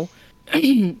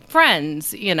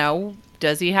 friends?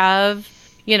 Does he have,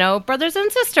 brothers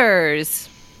and sisters?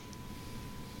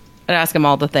 I'd ask him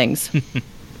all the things.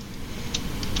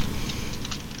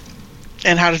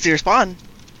 And how does he respond?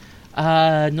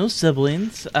 No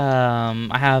siblings.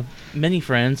 I have many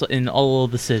friends in all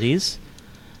of the cities.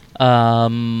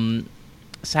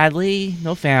 Sadly,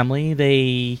 no family.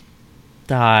 They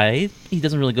died. He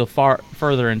doesn't really go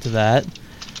further into that.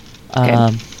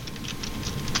 Okay.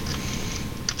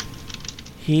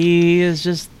 He is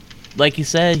just, like you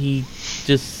said, he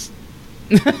just...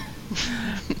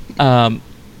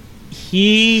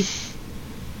 he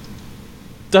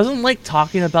doesn't like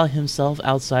talking about himself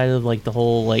outside of, like, the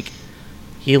whole, like...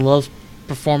 He loves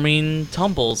performing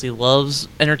tumbles. He loves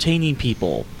entertaining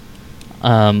people.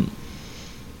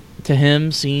 To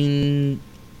him, seeing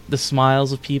the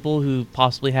smiles of people who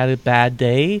possibly had a bad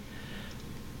day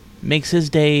makes his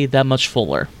day that much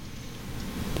fuller.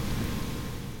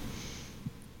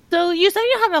 So you said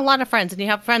you have a lot of friends, and you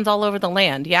have friends all over the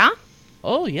land, yeah?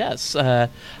 Oh yes, I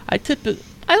like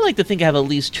to think I have at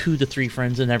least 2 to 3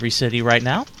 friends in every city right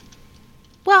now.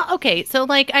 Well, okay, so,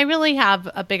 I really have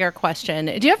a bigger question.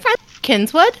 Do you have friends in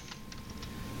Kinswood?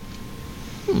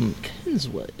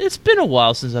 Kinswood. It's been a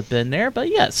while since I've been there, but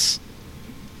yes.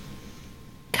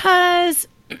 'Cause,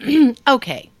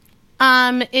 okay.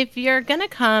 If you're gonna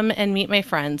come and meet my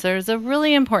friends, there's a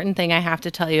really important thing I have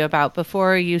to tell you about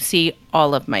before you see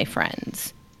all of my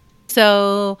friends.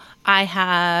 So, I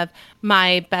have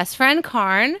my best friend,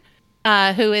 Karn,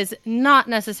 who is not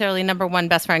necessarily number 1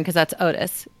 best friend, because that's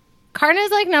Otis. Karn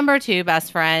is, number 2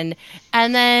 best friend,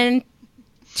 and then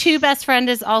 2 best friend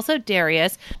is also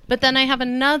Darius, but then I have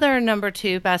another number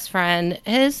 2 best friend.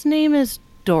 His name is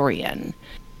Dorian.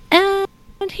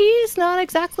 And he's not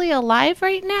exactly alive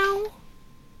right now.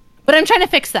 But I'm trying to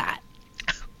fix that.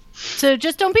 So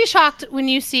just don't be shocked when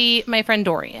you see my friend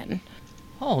Dorian.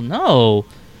 Oh no.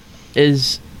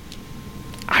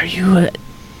 Are you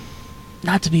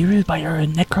not to be rude, but you're a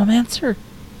necromancer?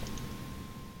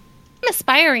 I'm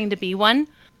aspiring to be one.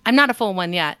 I'm not a full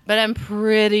one yet, but I'm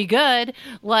pretty good.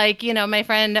 My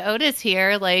friend Otis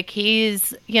here,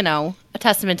 he's, a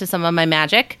testament to some of my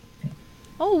magic.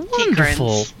 Oh,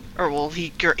 wonderful. He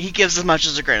gives as much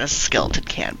as a grin as a skeleton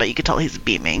can, but you can tell he's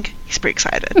beaming. He's pretty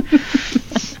excited.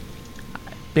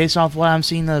 Based off what I'm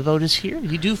seeing of Otis here,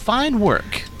 you do fine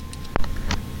work.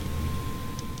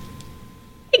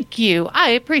 Thank you. I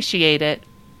appreciate it.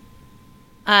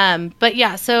 But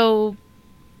yeah, so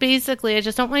basically, I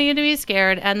just don't want you to be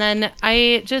scared. And then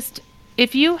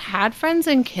if you had friends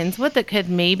in Kinswood that could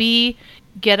maybe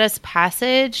get us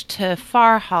passage to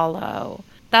Far Hollow,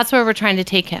 that's where we're trying to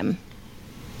take him.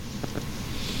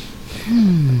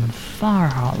 Far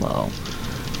Hollow.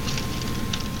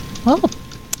 Well,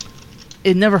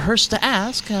 it never hurts to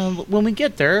ask. When we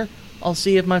get there, I'll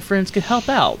see if my friends could help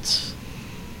out.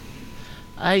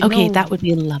 That would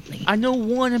be lovely. I know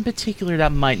one in particular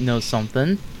that might know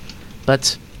something,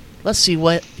 but let's see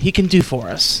what he can do for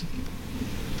us.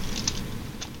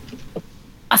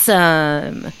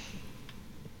 Awesome.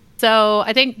 So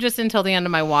I think just until the end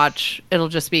of my watch, it'll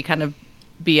just be kind of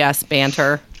BS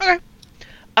banter. Okay.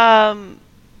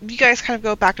 You guys kind of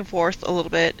go back and forth a little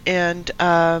bit, and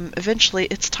eventually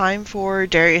it's time for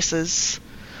Darius's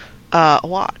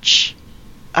watch.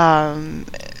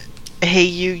 Hey,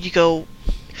 you go.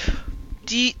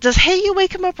 Does Hey You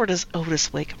wake him up, or does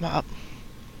Otis wake him up?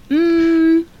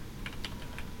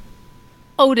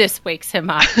 Otis wakes him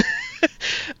up.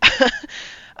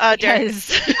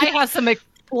 Darius. Because I have some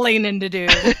explaining to do.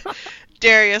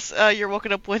 Darius, you're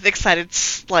woken up with excited,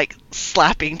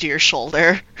 slapping to your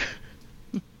shoulder.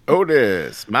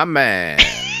 Otis, my man.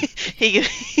 he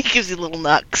gives you little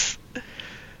knucks.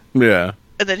 Yeah.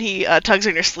 And then he tugs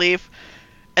on your sleeve,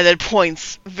 and then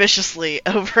points viciously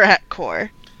over at Core.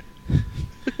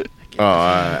 He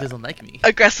doesn't like me.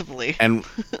 Aggressively. And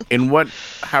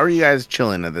how are you guys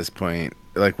chilling at this point?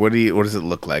 like what does it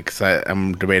look like? 'Cause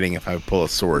I'm debating if I pull a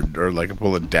sword or like I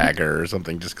pull a dagger or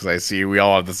something, just because I see we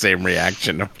all have the same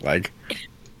reaction of like,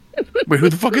 wait, who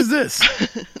the fuck is this?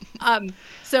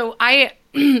 So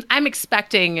I'm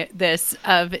expecting this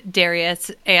of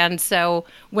Darius, and so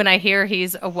when I hear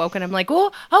he's awoken, I'm like,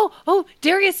 oh,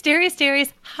 Darius,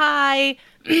 hi,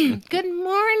 good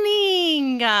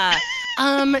morning.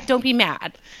 Don't be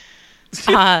mad.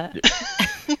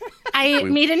 I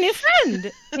made a new friend.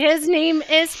 His name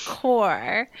is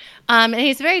Core, and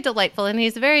he's very delightful, and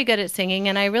he's very good at singing,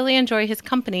 and I really enjoy his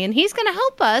company, and he's going to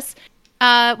help us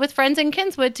with Friends in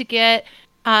Kinswood to get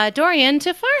Dorian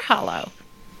to Far Hollow.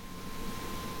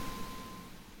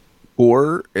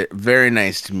 Or very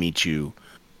nice to meet you.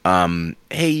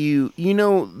 Hey, you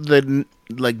know the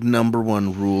like number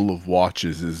one rule of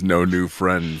watches is no new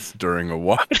friends during a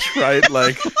watch, right?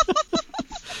 Like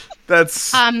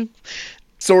that's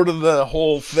sort of the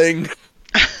whole thing.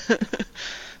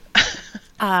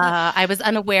 I was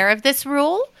unaware of this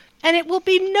rule, and it will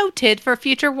be noted for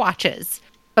future watches.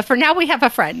 But for now, we have a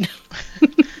friend.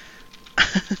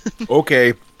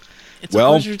 Okay. It's a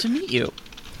pleasure to meet you.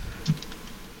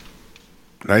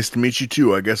 Nice to meet you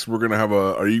too. I guess we're gonna have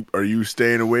a. Are you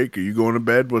staying awake? Are you going to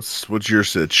bed? What's your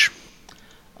sitch?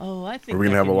 Oh, I think are we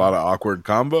gonna have a lot of awkward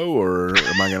combo, or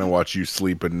am I gonna watch you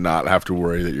sleep and not have to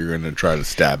worry that you're gonna try to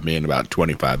stab me in about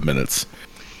 25 minutes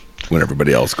when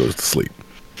everybody else goes to sleep?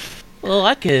 Well,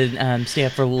 I could stay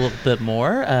up for a little bit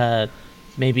more.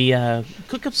 Maybe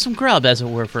cook up some grub, as it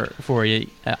were, for you.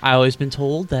 I always been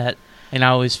told that, and I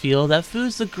always feel that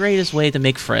food's the greatest way to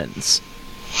make friends.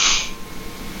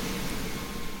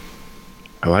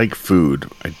 I like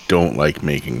food. I don't like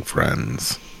making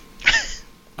friends.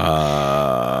 That's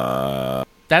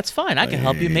fine. I can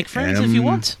help you make friends if you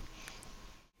want.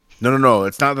 No.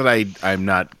 It's not that I'm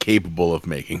not capable of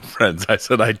making friends. I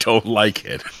said I don't like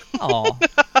it. Oh.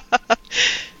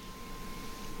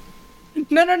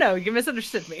 No. You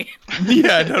misunderstood me.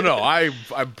 Yeah, no.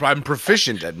 I'm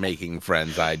proficient at making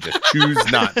friends. I just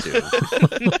choose not to.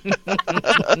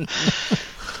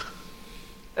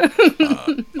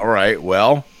 All right.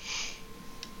 Well,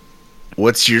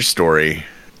 what's your story?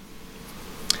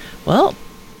 Well,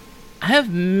 I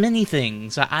have many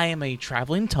things. I am a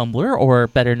traveling tumbler, or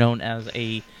better known as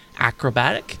a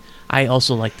acrobatic. I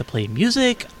also like to play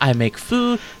music. I make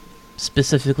food,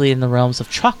 specifically in the realms of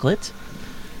chocolate.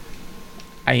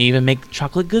 I even make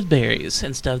chocolate goodberries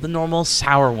instead of the normal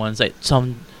sour ones that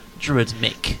some druids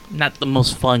make. Not the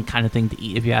most fun kind of thing to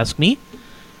eat, if you ask me.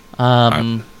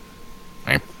 I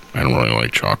don't really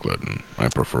like chocolate, and I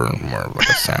prefer more of like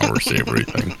a sour, savory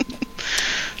thing.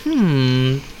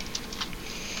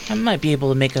 I might be able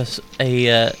to make a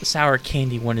sour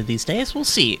candy one of these days. We'll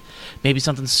see. Maybe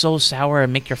something so sour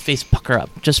and make your face pucker up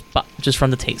just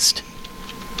from the taste.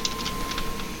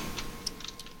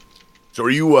 So are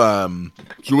you?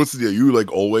 So what's the deal? You like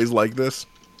always like this?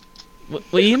 What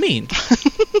do you mean?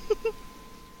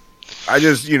 I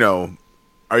just,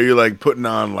 are you like putting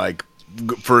on like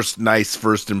first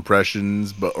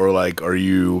impressions, or like are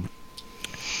you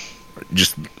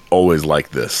just always like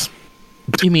this?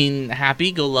 You mean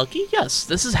happy-go-lucky? Yes,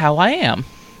 this is how I am.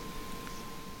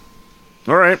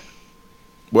 All right.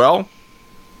 Well,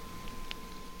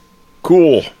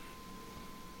 cool.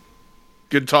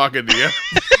 Good talking to you.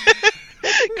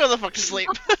 Go the fuck to sleep.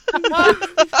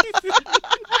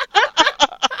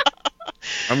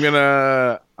 I'm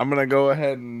gonna go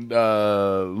ahead and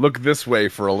look this way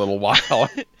for a little while.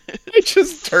 I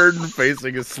just turned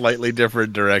facing a slightly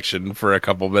different direction for a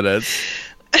couple minutes.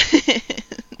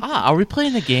 Are we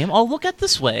playing the game? I'll look at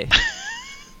this way.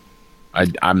 I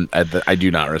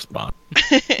do not respond.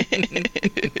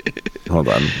 Hold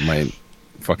on, my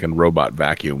fucking robot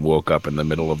vacuum woke up in the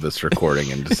middle of this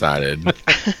recording and decided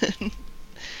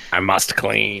I must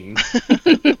clean.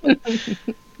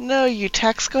 No, you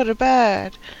techs, go to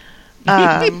bed.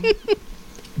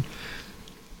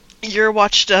 Your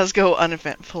watch does go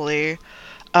uneventfully.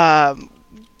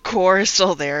 Core is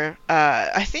still there.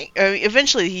 I think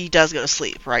eventually he does go to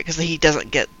sleep, right? Because he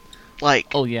doesn't get like.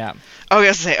 Oh yeah. Oh, I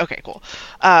was gonna say okay, cool.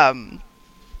 And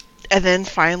then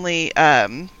finally,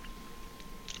 it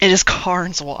is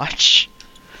Karn's watch.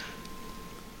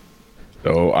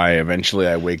 So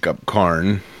I wake up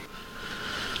Karn,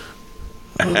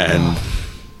 and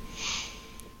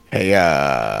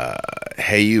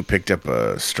hey, you picked up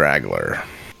a straggler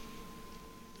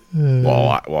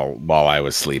while I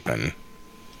was sleeping.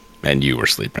 And you were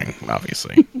sleeping,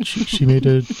 obviously. She made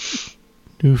a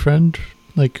new friend,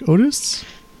 like Otis?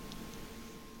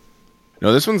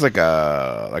 No, this one's like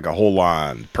a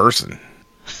whole-on person.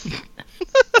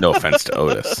 No offense to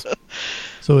Otis.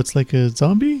 So it's like a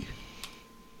zombie?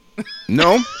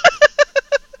 No.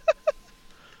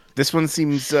 This one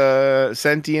seems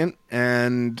sentient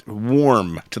and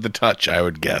warm to the touch, I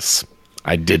would guess.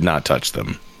 I did not touch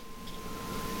them.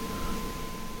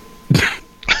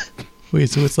 Wait,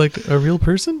 so it's like a real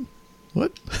person?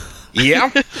 What? Yeah.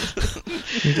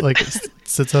 He, like,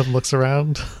 sits up and looks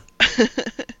around.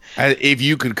 If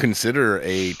you could consider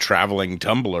a traveling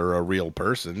tumbler a real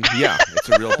person, yeah, it's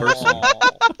a real person.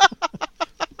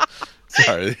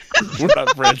 Sorry, we're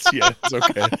not friends yet. It's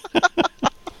okay.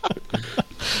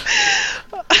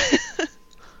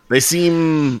 They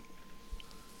seem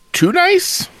too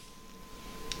nice.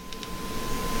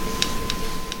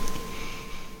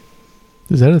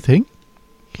 Is that a thing?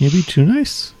 Can you be too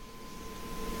nice?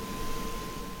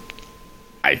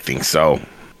 I think so.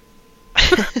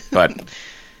 But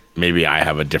maybe I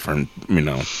have a different,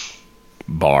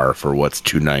 bar for what's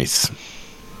too nice.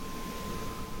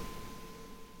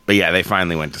 But yeah, they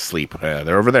finally went to sleep.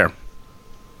 They're over there.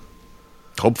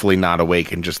 Hopefully not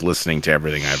awake and just listening to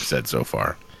everything I've said so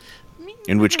far.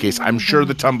 In which case, I'm sure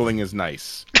the tumbling is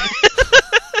nice.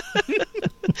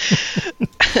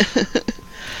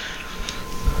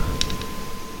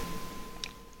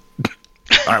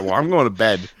 All right, well, I'm going to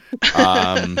bed.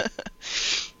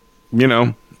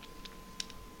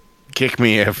 Kick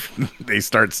me if they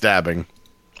start stabbing.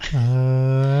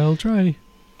 I'll try.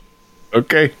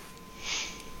 Okay.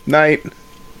 Night.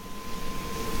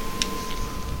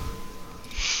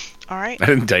 All right. I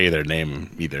didn't tell you their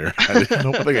name either. I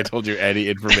don't think I told you any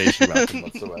information about them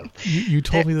whatsoever. You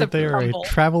told me that they are a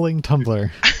traveling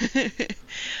tumbler.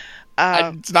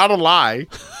 It's not a lie.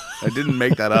 I didn't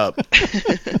make that up.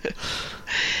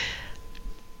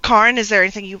 Karn, is there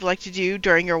anything you'd like to do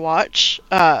during your watch?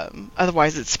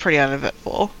 Otherwise, it's pretty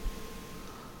uneventful.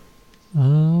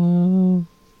 No.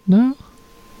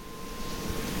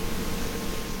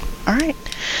 All right.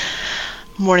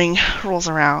 Morning rolls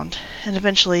around, and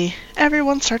eventually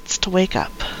everyone starts to wake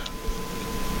up.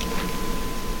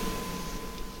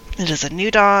 It is a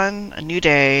new dawn, a new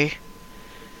day.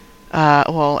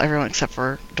 Well, everyone except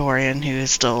for Dorian, who is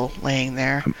still laying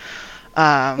there.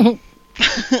 And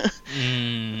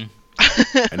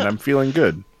I'm feeling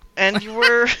good. And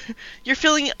you're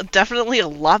feeling definitely a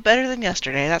lot better than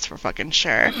yesterday. That's for fucking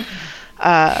sure.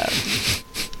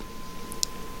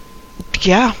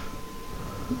 Yeah.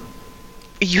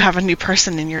 You have a new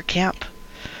person in your camp.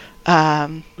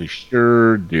 We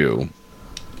sure do.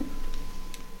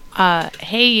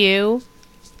 Hey, you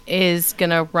is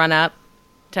gonna run up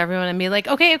to everyone and be like,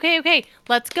 okay,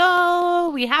 let's go.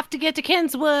 We have to get to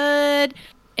Kinswood.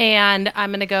 And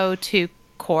I'm gonna go to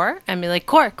Core and be like,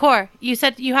 Core, you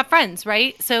said you have friends,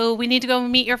 right? So we need to go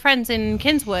meet your friends in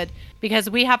Kinswood because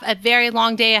we have a very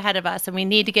long day ahead of us and we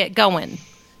need to get going.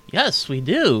 Yes, we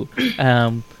do.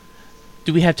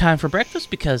 Do we have time for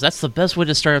breakfast? Because that's the best way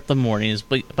to start the morning is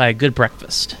by a good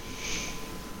breakfast.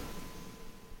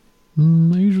 I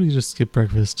usually just skip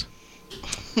breakfast.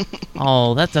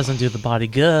 Oh, that doesn't do the body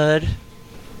good.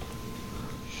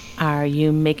 Are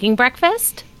you making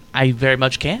breakfast? I very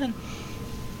much can.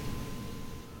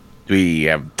 Do we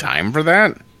have time for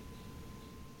that?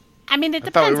 I mean, it I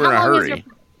thought depends. we were in a How long is hurry.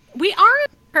 We are in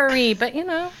a hurry, but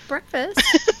breakfast.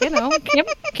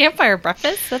 Campfire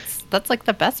breakfast. That's like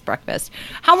the best breakfast.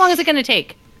 How long is it going to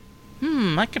take?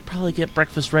 I could probably get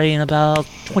breakfast ready in about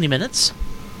 20 minutes.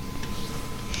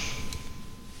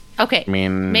 Okay. I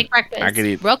mean, make breakfast. I could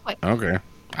eat real quick. Okay.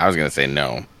 I was going to say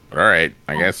no. All right.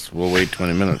 I guess we'll wait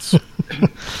 20 minutes.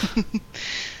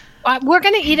 We're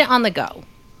going to eat it on the go.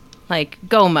 Like,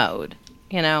 go mode,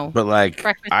 But,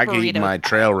 breakfast I can eat burrito my style.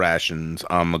 trail rations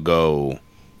on the go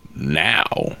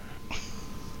now.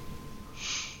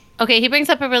 Okay, he brings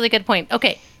up a really good point.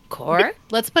 Okay, Core,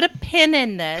 let's put a pin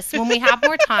in this. When we have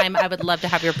more time, I would love to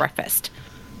have your breakfast.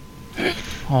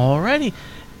 Alrighty.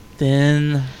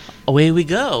 Then away we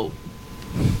go.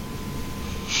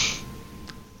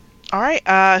 All right.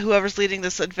 Whoever's leading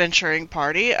this adventuring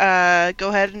party, go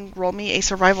ahead and roll me a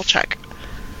survival check.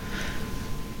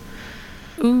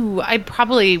 Ooh, I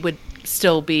probably would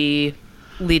still be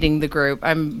leading the group.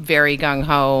 I'm very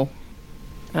gung-ho.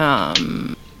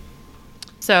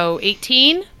 So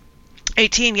 18?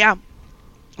 18, yeah.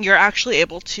 You're actually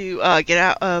able to get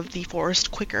out of the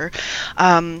forest quicker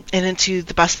and into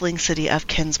the bustling city of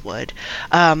Kinswood.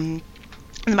 The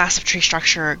massive tree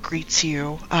structure greets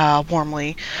you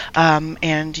warmly,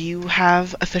 and you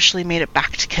have officially made it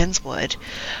back to Kinswood.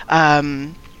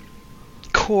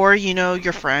 Core,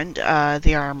 your friend.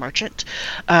 They are a merchant.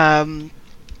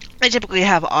 They typically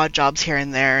have odd jobs here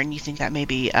and there, and you think that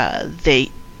maybe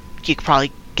you could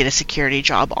probably get a security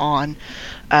job on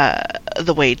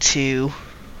the way to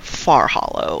far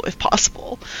hollow if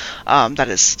possible. That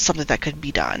is something that could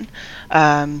be done.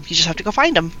 You just have to go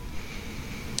find them.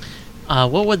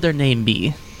 What would their name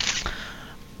be?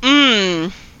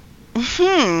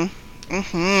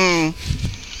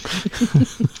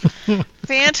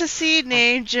 Fantasy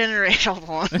name generator.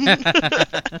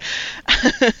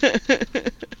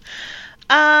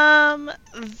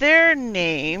 Their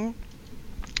name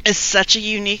is such a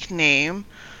unique name.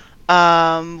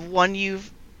 One you've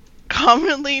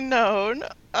commonly known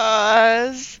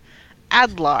as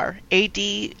Adlar.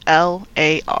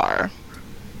 Adlar.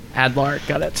 Adlar,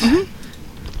 got it. Mm-hmm.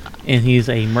 And he's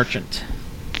a merchant.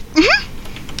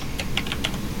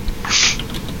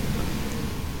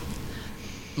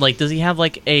 Like, does he have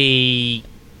like a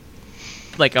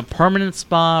permanent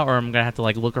spot, or I'm gonna have to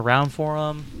like look around for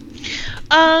him?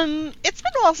 It's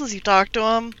been a while since you talked to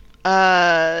him.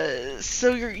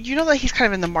 So you know that he's kind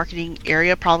of in the marketing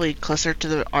area, probably closer to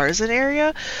the artisan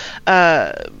area,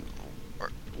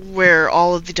 where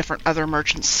all of the different other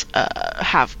merchants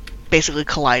have basically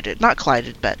not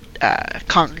collided, but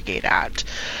congregate at.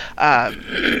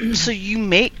 So you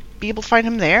may be able to find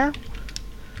him there.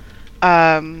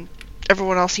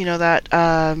 Everyone else, you know that.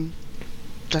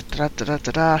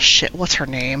 Shit, what's her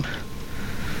name?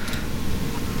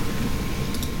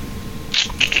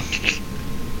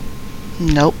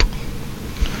 Nope.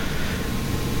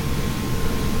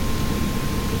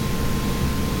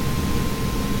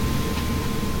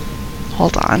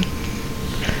 Hold on.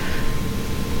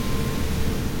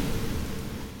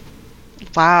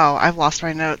 Wow, I've lost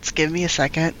my notes. Give me a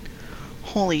second.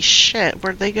 Holy shit,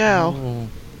 where'd they go? Oh.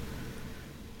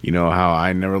 You know how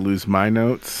I never lose my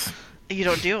notes? You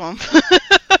don't do them.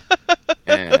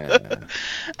 Yeah.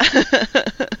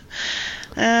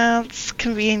 That's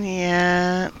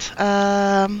convenient.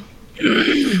 Da,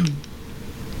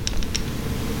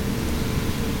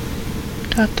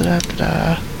 da, da,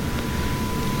 da.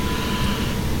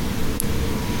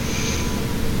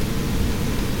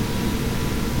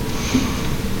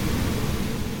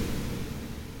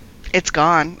 It's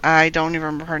gone. I don't even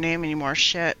remember her name anymore.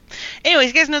 Shit. Anyways,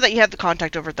 you guys know that you had the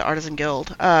contact over at the Artisan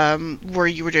Guild, where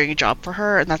you were doing a job for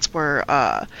her, and that's where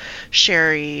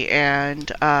Sherry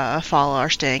and Fala are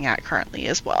staying at currently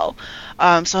as well.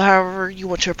 So however you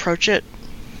want to approach it,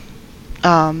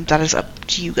 that is up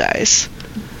to you guys.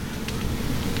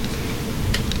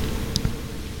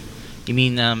 You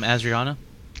mean Azriana?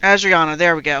 Adriana,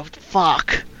 there we go.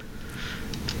 Fuck.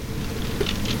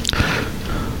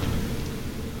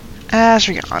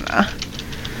 Adriana.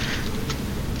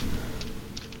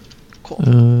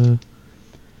 Cool.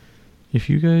 If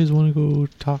you guys want to go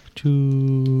talk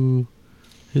to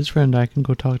his friend, I can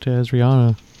go talk to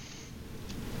Azriana.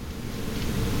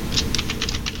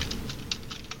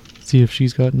 See if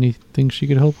she's got anything she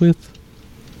could help with.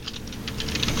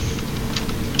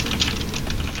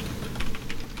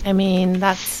 I mean,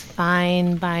 that's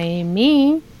fine by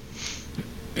me.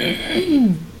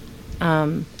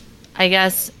 I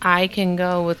guess I can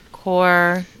go with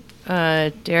Core.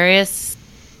 Darius,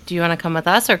 do you want to come with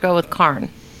us or go with Karn?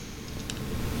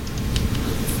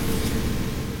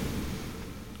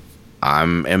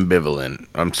 I'm ambivalent.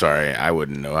 I'm sorry. I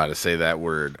wouldn't know how to say that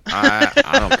word. I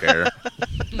don't care.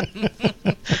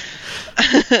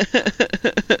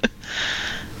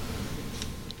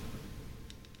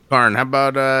 Karn, how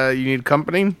about you need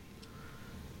company?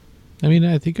 I mean,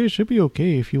 I think I should be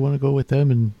okay if you want to go with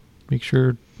them and make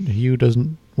sure Hugh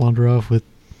doesn't wander off with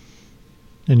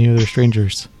any other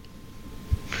strangers.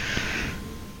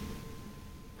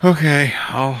 Okay,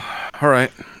 all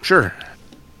right, sure.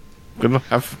 Good luck.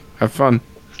 Have fun.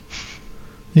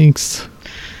 Thanks.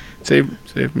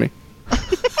 Save me.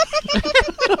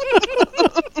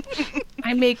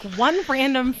 I make one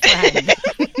random friend.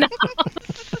 No.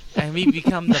 And we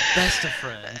become the best of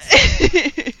friends.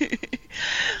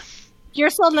 You're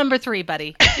still number 3,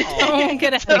 buddy. Don't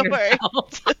get ahead of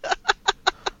yourself.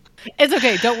 It's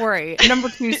okay. Don't worry. Number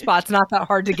 2 spot's not that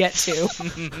hard to get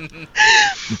to.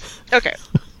 Okay.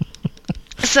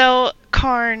 So,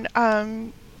 Karn,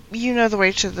 you know the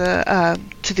way to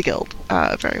the guild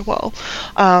very well,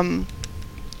 and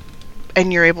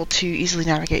you're able to easily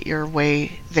navigate your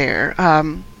way there.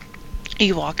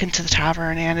 You walk into the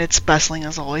tavern, and it's bustling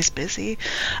as always, busy.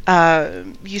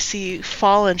 You see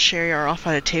Fala and Sherry are off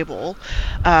at a table,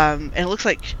 and it looks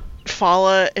like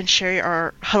Fala and Sherry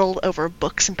are huddled over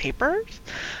books and papers.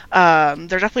 They're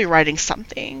definitely writing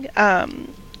something.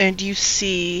 And you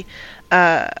see,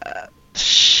 God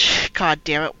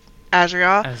damn it,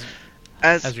 Azria.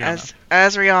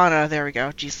 Azriana, there we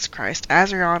go. Jesus Christ,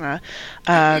 Azriana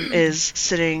is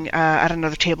sitting at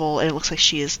another table. It looks like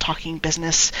she is talking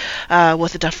business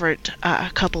with a different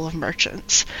couple of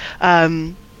merchants.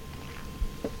 The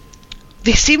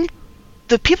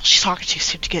people she's talking to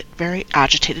seem to get very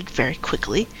agitated very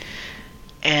quickly,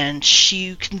 and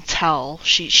you can tell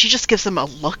she just gives them a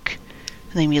look,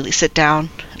 and they immediately sit down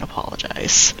and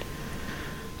apologize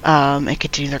and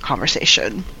continue their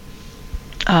conversation.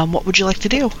 What would you like to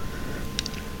do?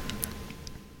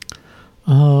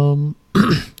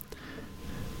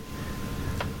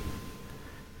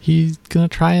 He's gonna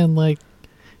try and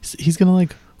he's gonna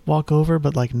walk over,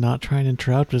 but not try and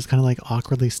interrupt, just kind of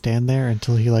awkwardly stand there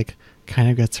until he kind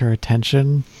of gets her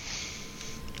attention.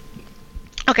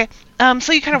 Okay.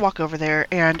 So you kind of walk over there,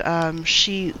 and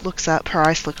she looks up. Her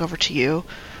eyes look over to you.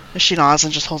 And she nods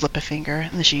and just holds up a finger,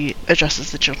 and then she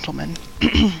addresses the gentleman.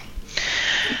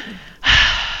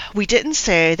 We didn't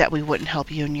say that we wouldn't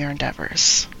help you in your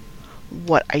endeavors.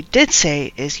 What I did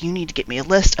say is you need to get me a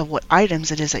list of what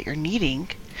items it is that you're needing,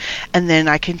 and then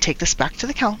I can take this back to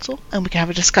the council, and we can have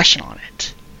a discussion on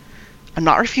it. I'm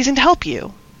not refusing to help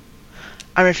you.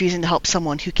 I'm refusing to help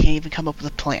someone who can't even come up with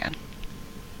a plan.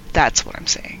 That's what I'm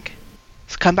saying.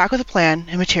 So come back with a plan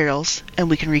and materials, and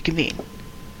we can reconvene.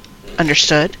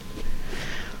 Understood?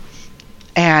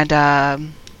 And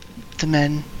the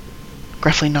men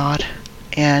gruffly nod,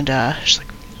 and she's like,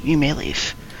 you may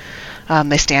leave.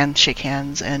 They stand, shake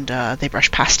hands, and they brush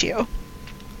past you.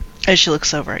 And she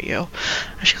looks over at you,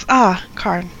 and she goes,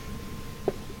 Karn,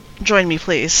 join me,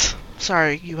 please.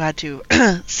 Sorry you had to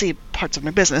see parts of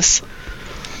my business.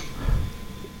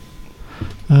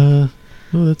 No,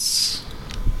 that's...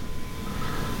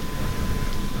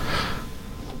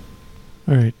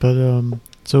 Alright, but,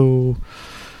 so...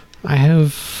 I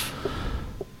have...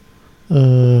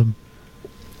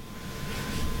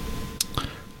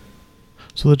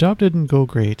 So the job didn't go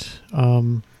great.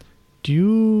 Do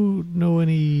you know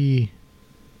any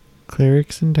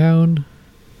clerics in town?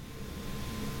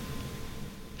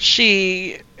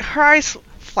 Her eyes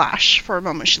flash for a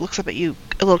moment. She looks up at you,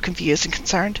 a little confused and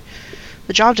concerned.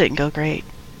 The job didn't go great.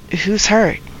 Who's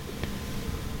hurt?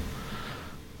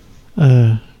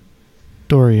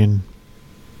 Dorian.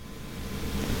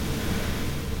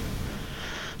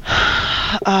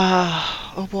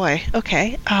 Oh boy.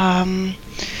 Okay.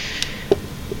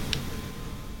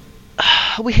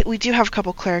 We do have a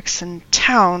couple clerics in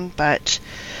town, but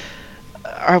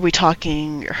are we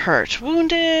talking hurt,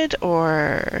 wounded,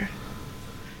 or?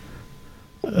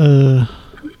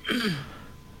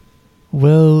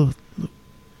 Well,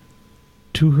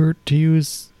 too hurt to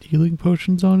use healing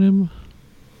potions on him?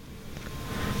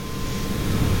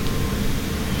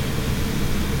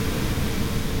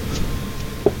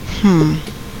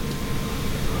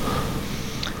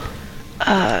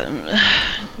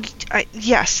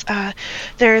 Yes,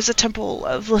 there is a temple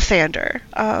of Lathander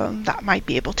that might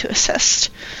be able to assist.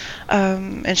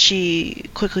 And she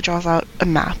quickly draws out a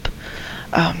map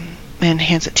and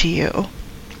hands it to you.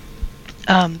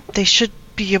 They should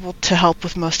be able to help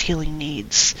with most healing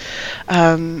needs.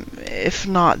 If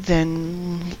not,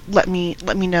 then let me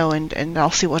know, and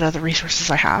I'll see what other resources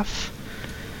I have.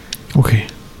 Okay.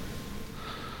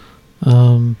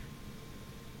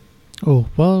 Oh,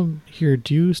 well, here,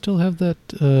 do you still have that,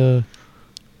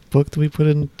 book that we put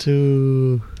in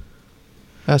to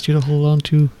ask you to hold on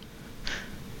to?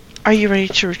 Are you ready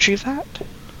to retrieve that?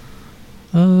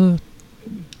 I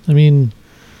mean,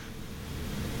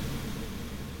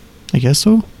 I guess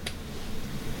so.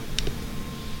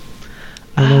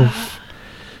 I don't know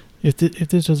if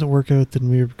this doesn't work out, then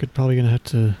we're probably gonna have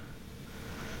to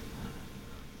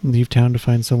leave town to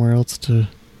find somewhere else to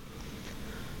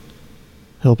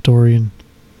help Dorian.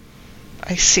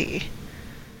 I see.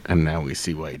 And now we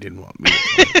see why he didn't want me.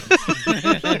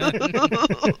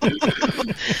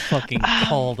 Fucking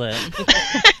called it.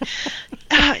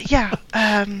 Yeah.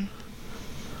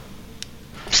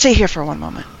 Stay here for one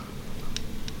moment.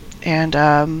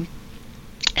 And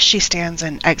she stands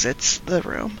and exits the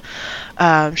room.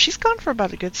 She's gone for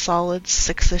about a good solid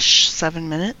 7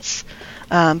 minutes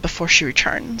before she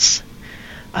returns.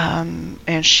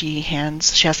 And she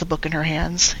has the book in her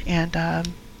hands, and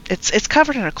it's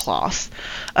covered in a cloth,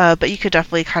 but you could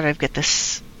definitely kind of get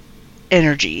this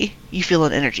energy. You feel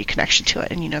an energy connection to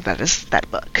it, and you know that is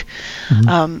that book.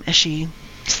 Mm-hmm. And she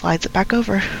slides it back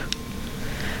over.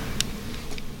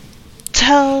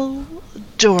 Tell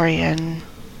Dorian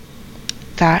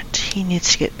that he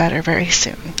needs to get better very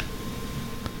soon.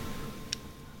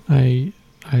 I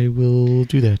will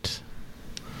do that.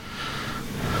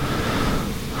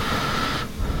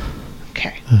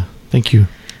 Okay. Thank you.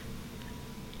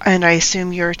 And I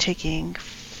assume you're taking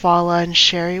Fala and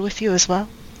Sherry with you as well?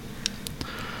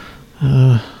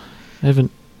 I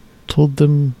haven't told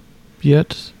them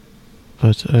yet,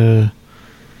 but I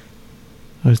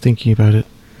was thinking about it.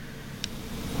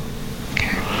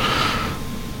 Okay.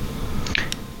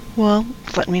 Well,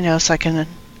 let me know so I can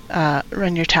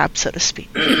run your tab, so to speak.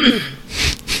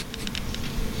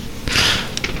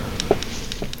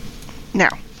 Now,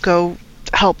 go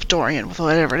help Dorian with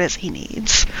whatever it is he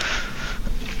needs.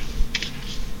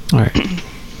 Alright.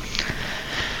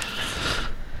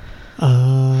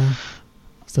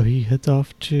 So he heads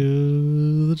off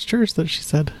to the church that she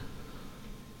said.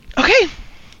 Okay.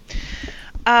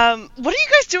 What are you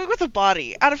guys doing with the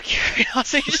body? Out of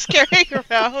curiosity, just carrying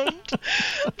around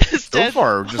this So dead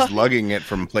far, body? just lugging it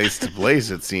from place to place,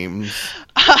 it seems.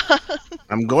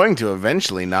 I'm going to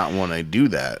eventually not want to do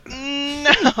that.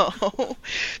 No.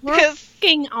 Because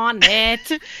Working on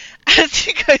it. as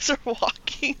you guys are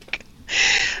walking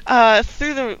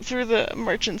through the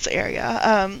merchants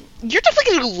area, you're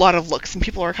definitely getting a lot of looks, and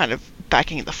people are kind of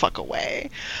backing the fuck away.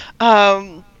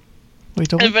 Wait,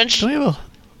 don't Eventually-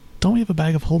 we have a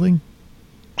bag of holding?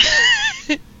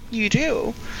 You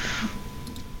do.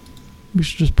 We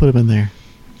should just put him in there.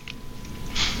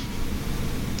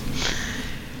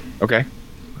 Okay.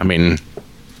 I mean,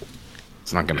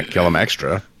 it's not going to kill him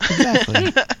extra.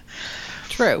 Exactly.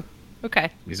 True.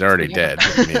 Okay. He's already dead.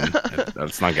 I mean,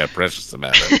 let's not get precious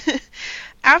about it.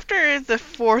 After the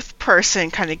fourth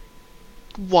person kind of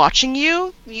watching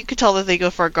you, you could tell that they go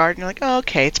for a guard, and you're like, oh,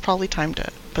 okay, it's probably time to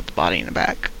put the body in a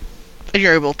bag. And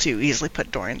you're able to easily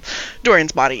put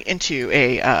Dorian's body into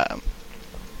a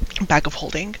bag of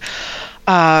holding.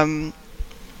 But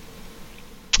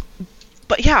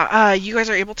yeah, you guys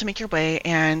are able to make your way,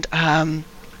 and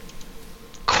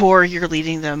Core, you're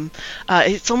leading them.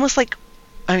 It's almost like,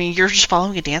 I mean, you're just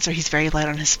following a dancer. He's very light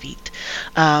on his feet.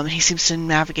 He seems to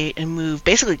navigate and move,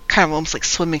 basically kind of almost like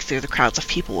swimming through the crowds of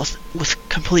people with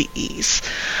complete ease.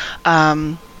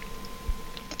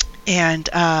 And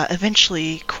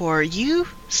eventually, Core, you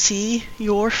see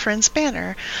your friend's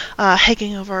banner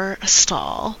hanging over a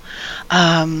stall.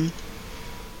 Oh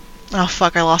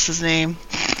fuck, I lost his name.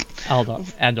 Adlar.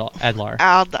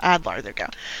 Adlar, there we go.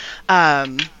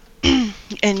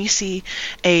 And you see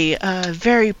a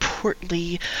very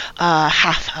portly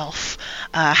half-elf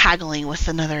haggling with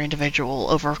another individual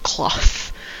over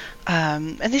cloth.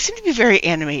 And they seem to be very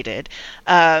animated.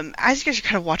 As you guys are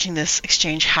kind of watching this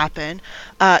exchange happen,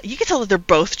 you can tell that they're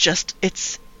both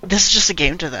this is just a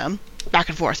game to them. Back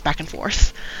and forth, back and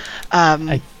forth.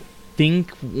 I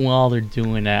think while they're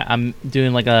doing that, I'm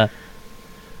doing like a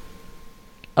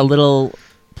little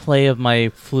play of my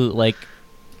flute, like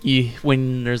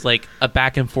when there's like a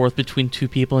back and forth between two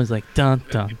people, and it's like dun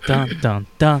dun dun dun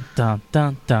dun dun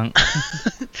dun dun,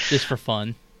 just for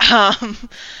fun.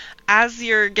 As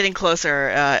you're getting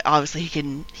closer, obviously he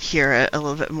can hear it a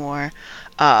little bit more.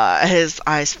 His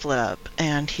eyes flit up,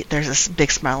 and there's this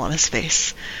big smile on his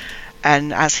face.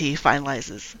 And as he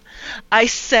finalizes, I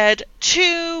said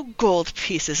 2 gold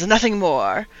pieces and nothing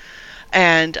more.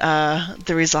 And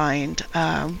the resigned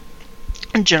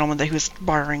gentleman that he was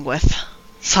bartering with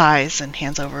sighs and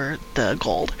hands over the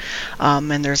gold.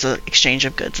 And there's an exchange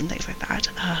of goods and things like that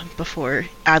before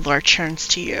Adlar turns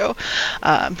to you.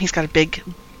 He's got a big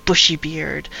bushy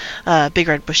beard, big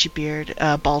red bushy beard,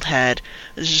 bald head.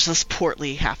 There's just this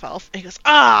portly half-elf. And he goes,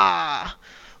 "Ah,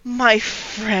 my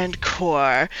friend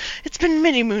Core, it's been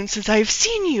many moons since I've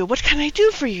seen you. What can I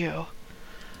do for you?"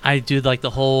 I do like the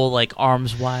whole like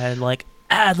arms wide, like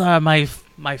Adlar,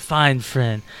 my fine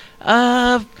friend.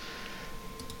 I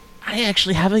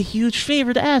actually have a huge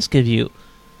favor to ask of you.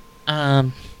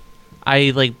 I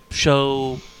like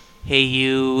show Hey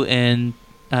You and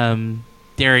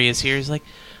Darius here is like,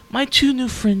 my 2 new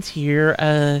friends here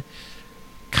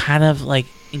kind of like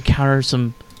encounter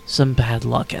some bad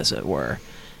luck, as it were,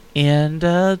 and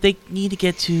they need to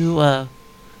get to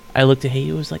I looked at Hey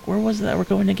You, was like, where was it that we're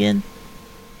going again?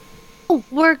 Oh,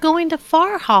 we're going to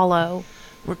Far Hollow.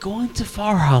 We're going to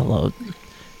Far Hollow,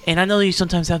 and I know you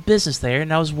sometimes have business there,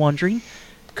 and I was wondering,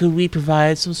 could we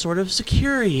provide some sort of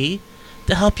security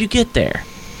to help you get there?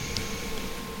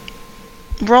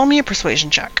 Roll me a persuasion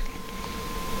check.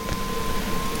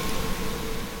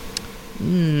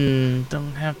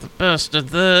 Don't have the best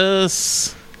of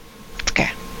this.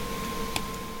 Okay.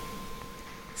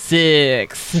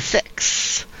 6.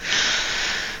 6.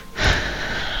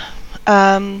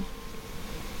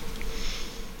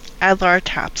 Adlar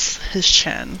taps his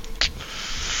chin.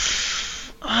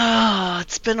 Oh,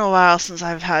 it's been a while since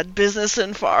I've had business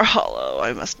in Far Hollow,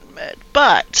 I must admit.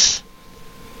 But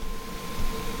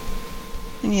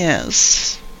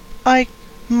yes, I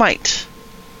might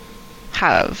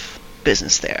have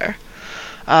business there.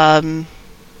 How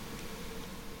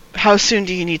soon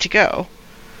do you need to go?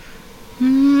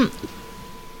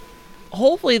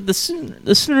 Hopefully, the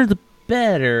sooner the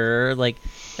better. Like,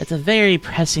 it's a very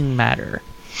pressing matter.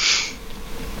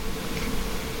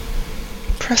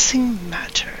 Pressing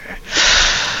matter.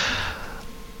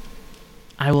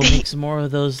 I will make some more of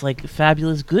those, like,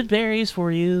 fabulous good berries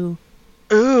for you.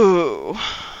 Ooh,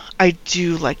 I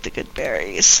do like the good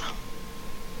berries.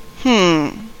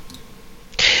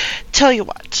 Tell you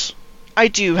what, I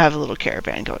do have a little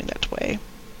caravan going that way.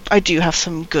 I do have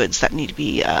some goods that need to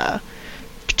be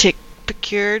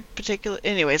procured.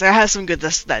 Anyways, I have some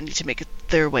goods that need to make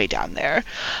their way down there.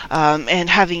 And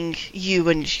having you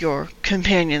and your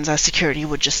companions as security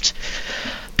would just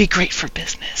be great for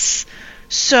business.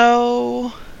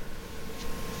 So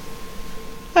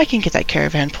I can get that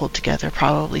caravan pulled together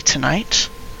probably tonight.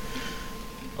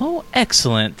 Oh,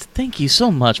 excellent. Thank you so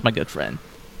much, my good friend.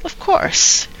 Of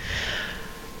course.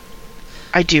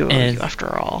 I do owe you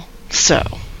after all. So.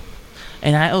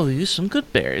 And I owe you some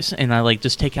good berries. And I, like,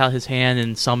 just take out his hand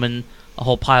and summon a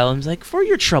whole pile. And he's like, for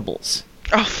your troubles.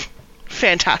 Oh,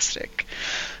 fantastic.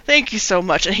 Thank you so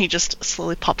much. And he just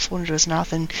slowly pops one into his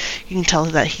mouth, and you can tell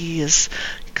that he is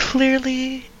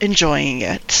clearly enjoying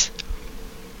it.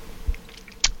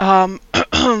 Yeah,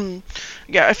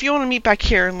 if you want to meet back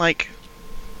here in, like,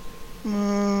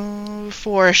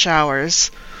 4-ish hours,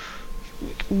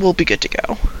 we'll be good to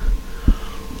go.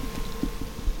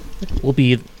 We'll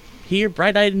be here,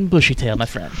 bright-eyed and bushy-tailed, my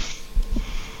friend.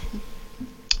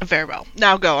 Very well.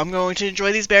 Now go. I'm going to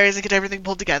enjoy these berries and get everything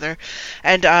pulled together.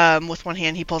 And with one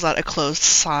hand, he pulls out a closed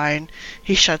sign.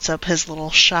 He shuts up his little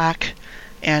shack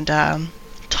and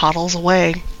toddles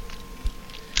away.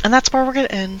 And that's where we're going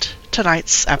to end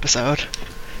tonight's episode.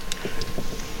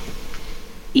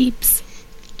 Eeps.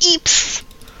 Eeps.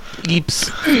 Eeps.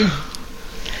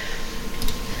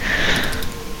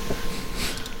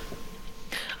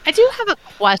 I do have a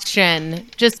question,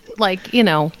 just like, you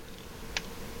know.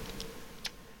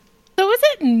 So is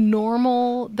it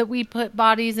normal that we put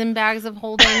bodies in bags of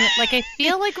holding? Like, I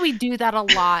feel like we do that a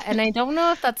lot, and I don't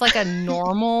know if that's like a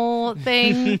normal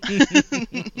thing.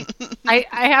 I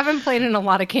haven't played in a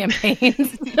lot of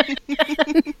campaigns.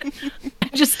 I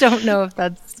just don't know if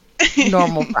that's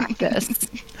normal practice.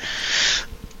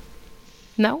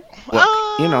 No?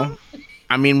 Well, you know,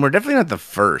 I mean, we're definitely not the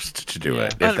first to do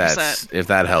it. 100%. If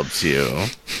that helps you.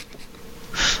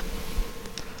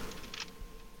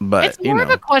 But It's more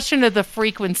of a question of the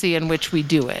frequency in which we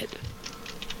do it.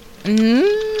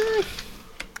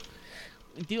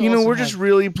 We're just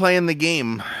really playing the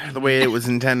game the way it was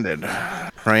intended,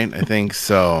 right? I think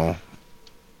so.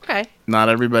 Okay. Not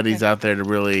everybody's out there to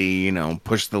really,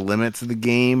 push the limits of the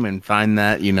game and find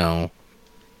that,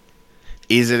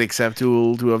 is it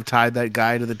acceptable to have tied that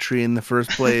guy to the tree in the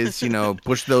first place?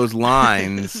 Push those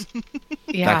lines,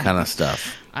 that kind of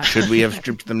stuff. Should we have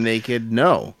stripped them naked?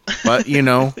 No. But, I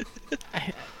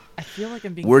feel like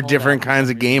I'm being we're called different out kinds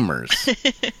for of some gamers.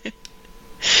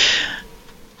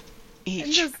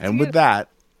 Each. And with that,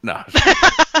 no.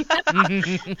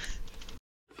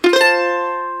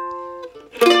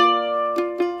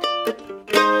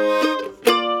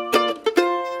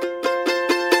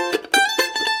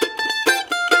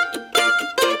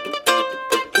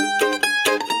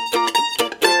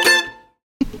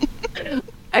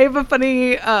 I have a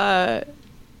funny,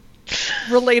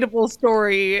 relatable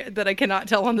story that I cannot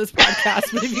tell on this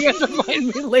podcast, but if you guys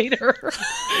remind me later.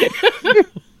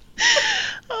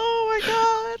 Oh my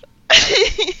god.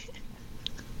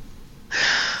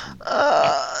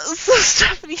 So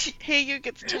Stephanie, hey, you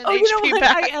get 10 HP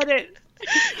back. I edit.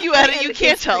 You edit, you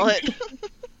can't tell it.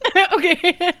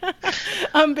 Okay.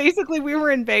 Basically, we were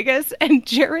in Vegas, and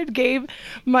Jared gave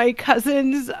my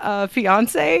cousin's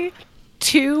fiance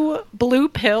 2 blue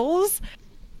pills,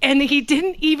 and he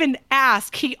didn't even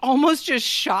ask. He almost just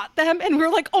shot them, and we were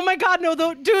like, oh my god, no,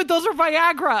 dude, those are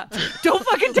Viagra. Don't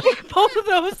fucking take both of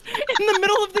those in the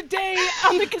middle of the day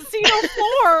on the casino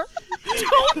floor.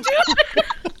 Don't do it.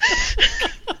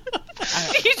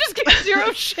 He just gave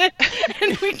 0 shit,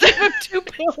 and we gave him 2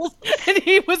 pills, and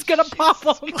he was gonna pop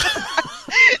them.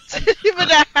 Didn't even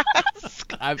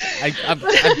ask.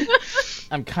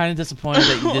 I'm kind of disappointed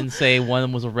that you didn't say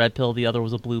one was a red pill, the other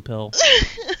was a blue pill. Oh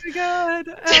my god.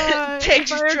 Take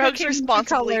Viagra drugs came in 2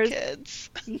 responsibly, colors. kids.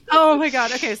 Oh my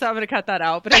god. Okay, so I'm gonna cut that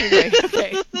out. But anyway,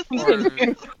 okay.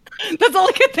 That's all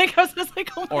I could think. I was just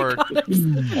like, oh my god.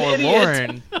 Or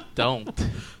Lauren, don't.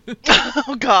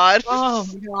 Oh god. Oh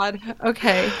my god.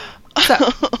 Okay. So,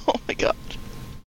 Oh my god.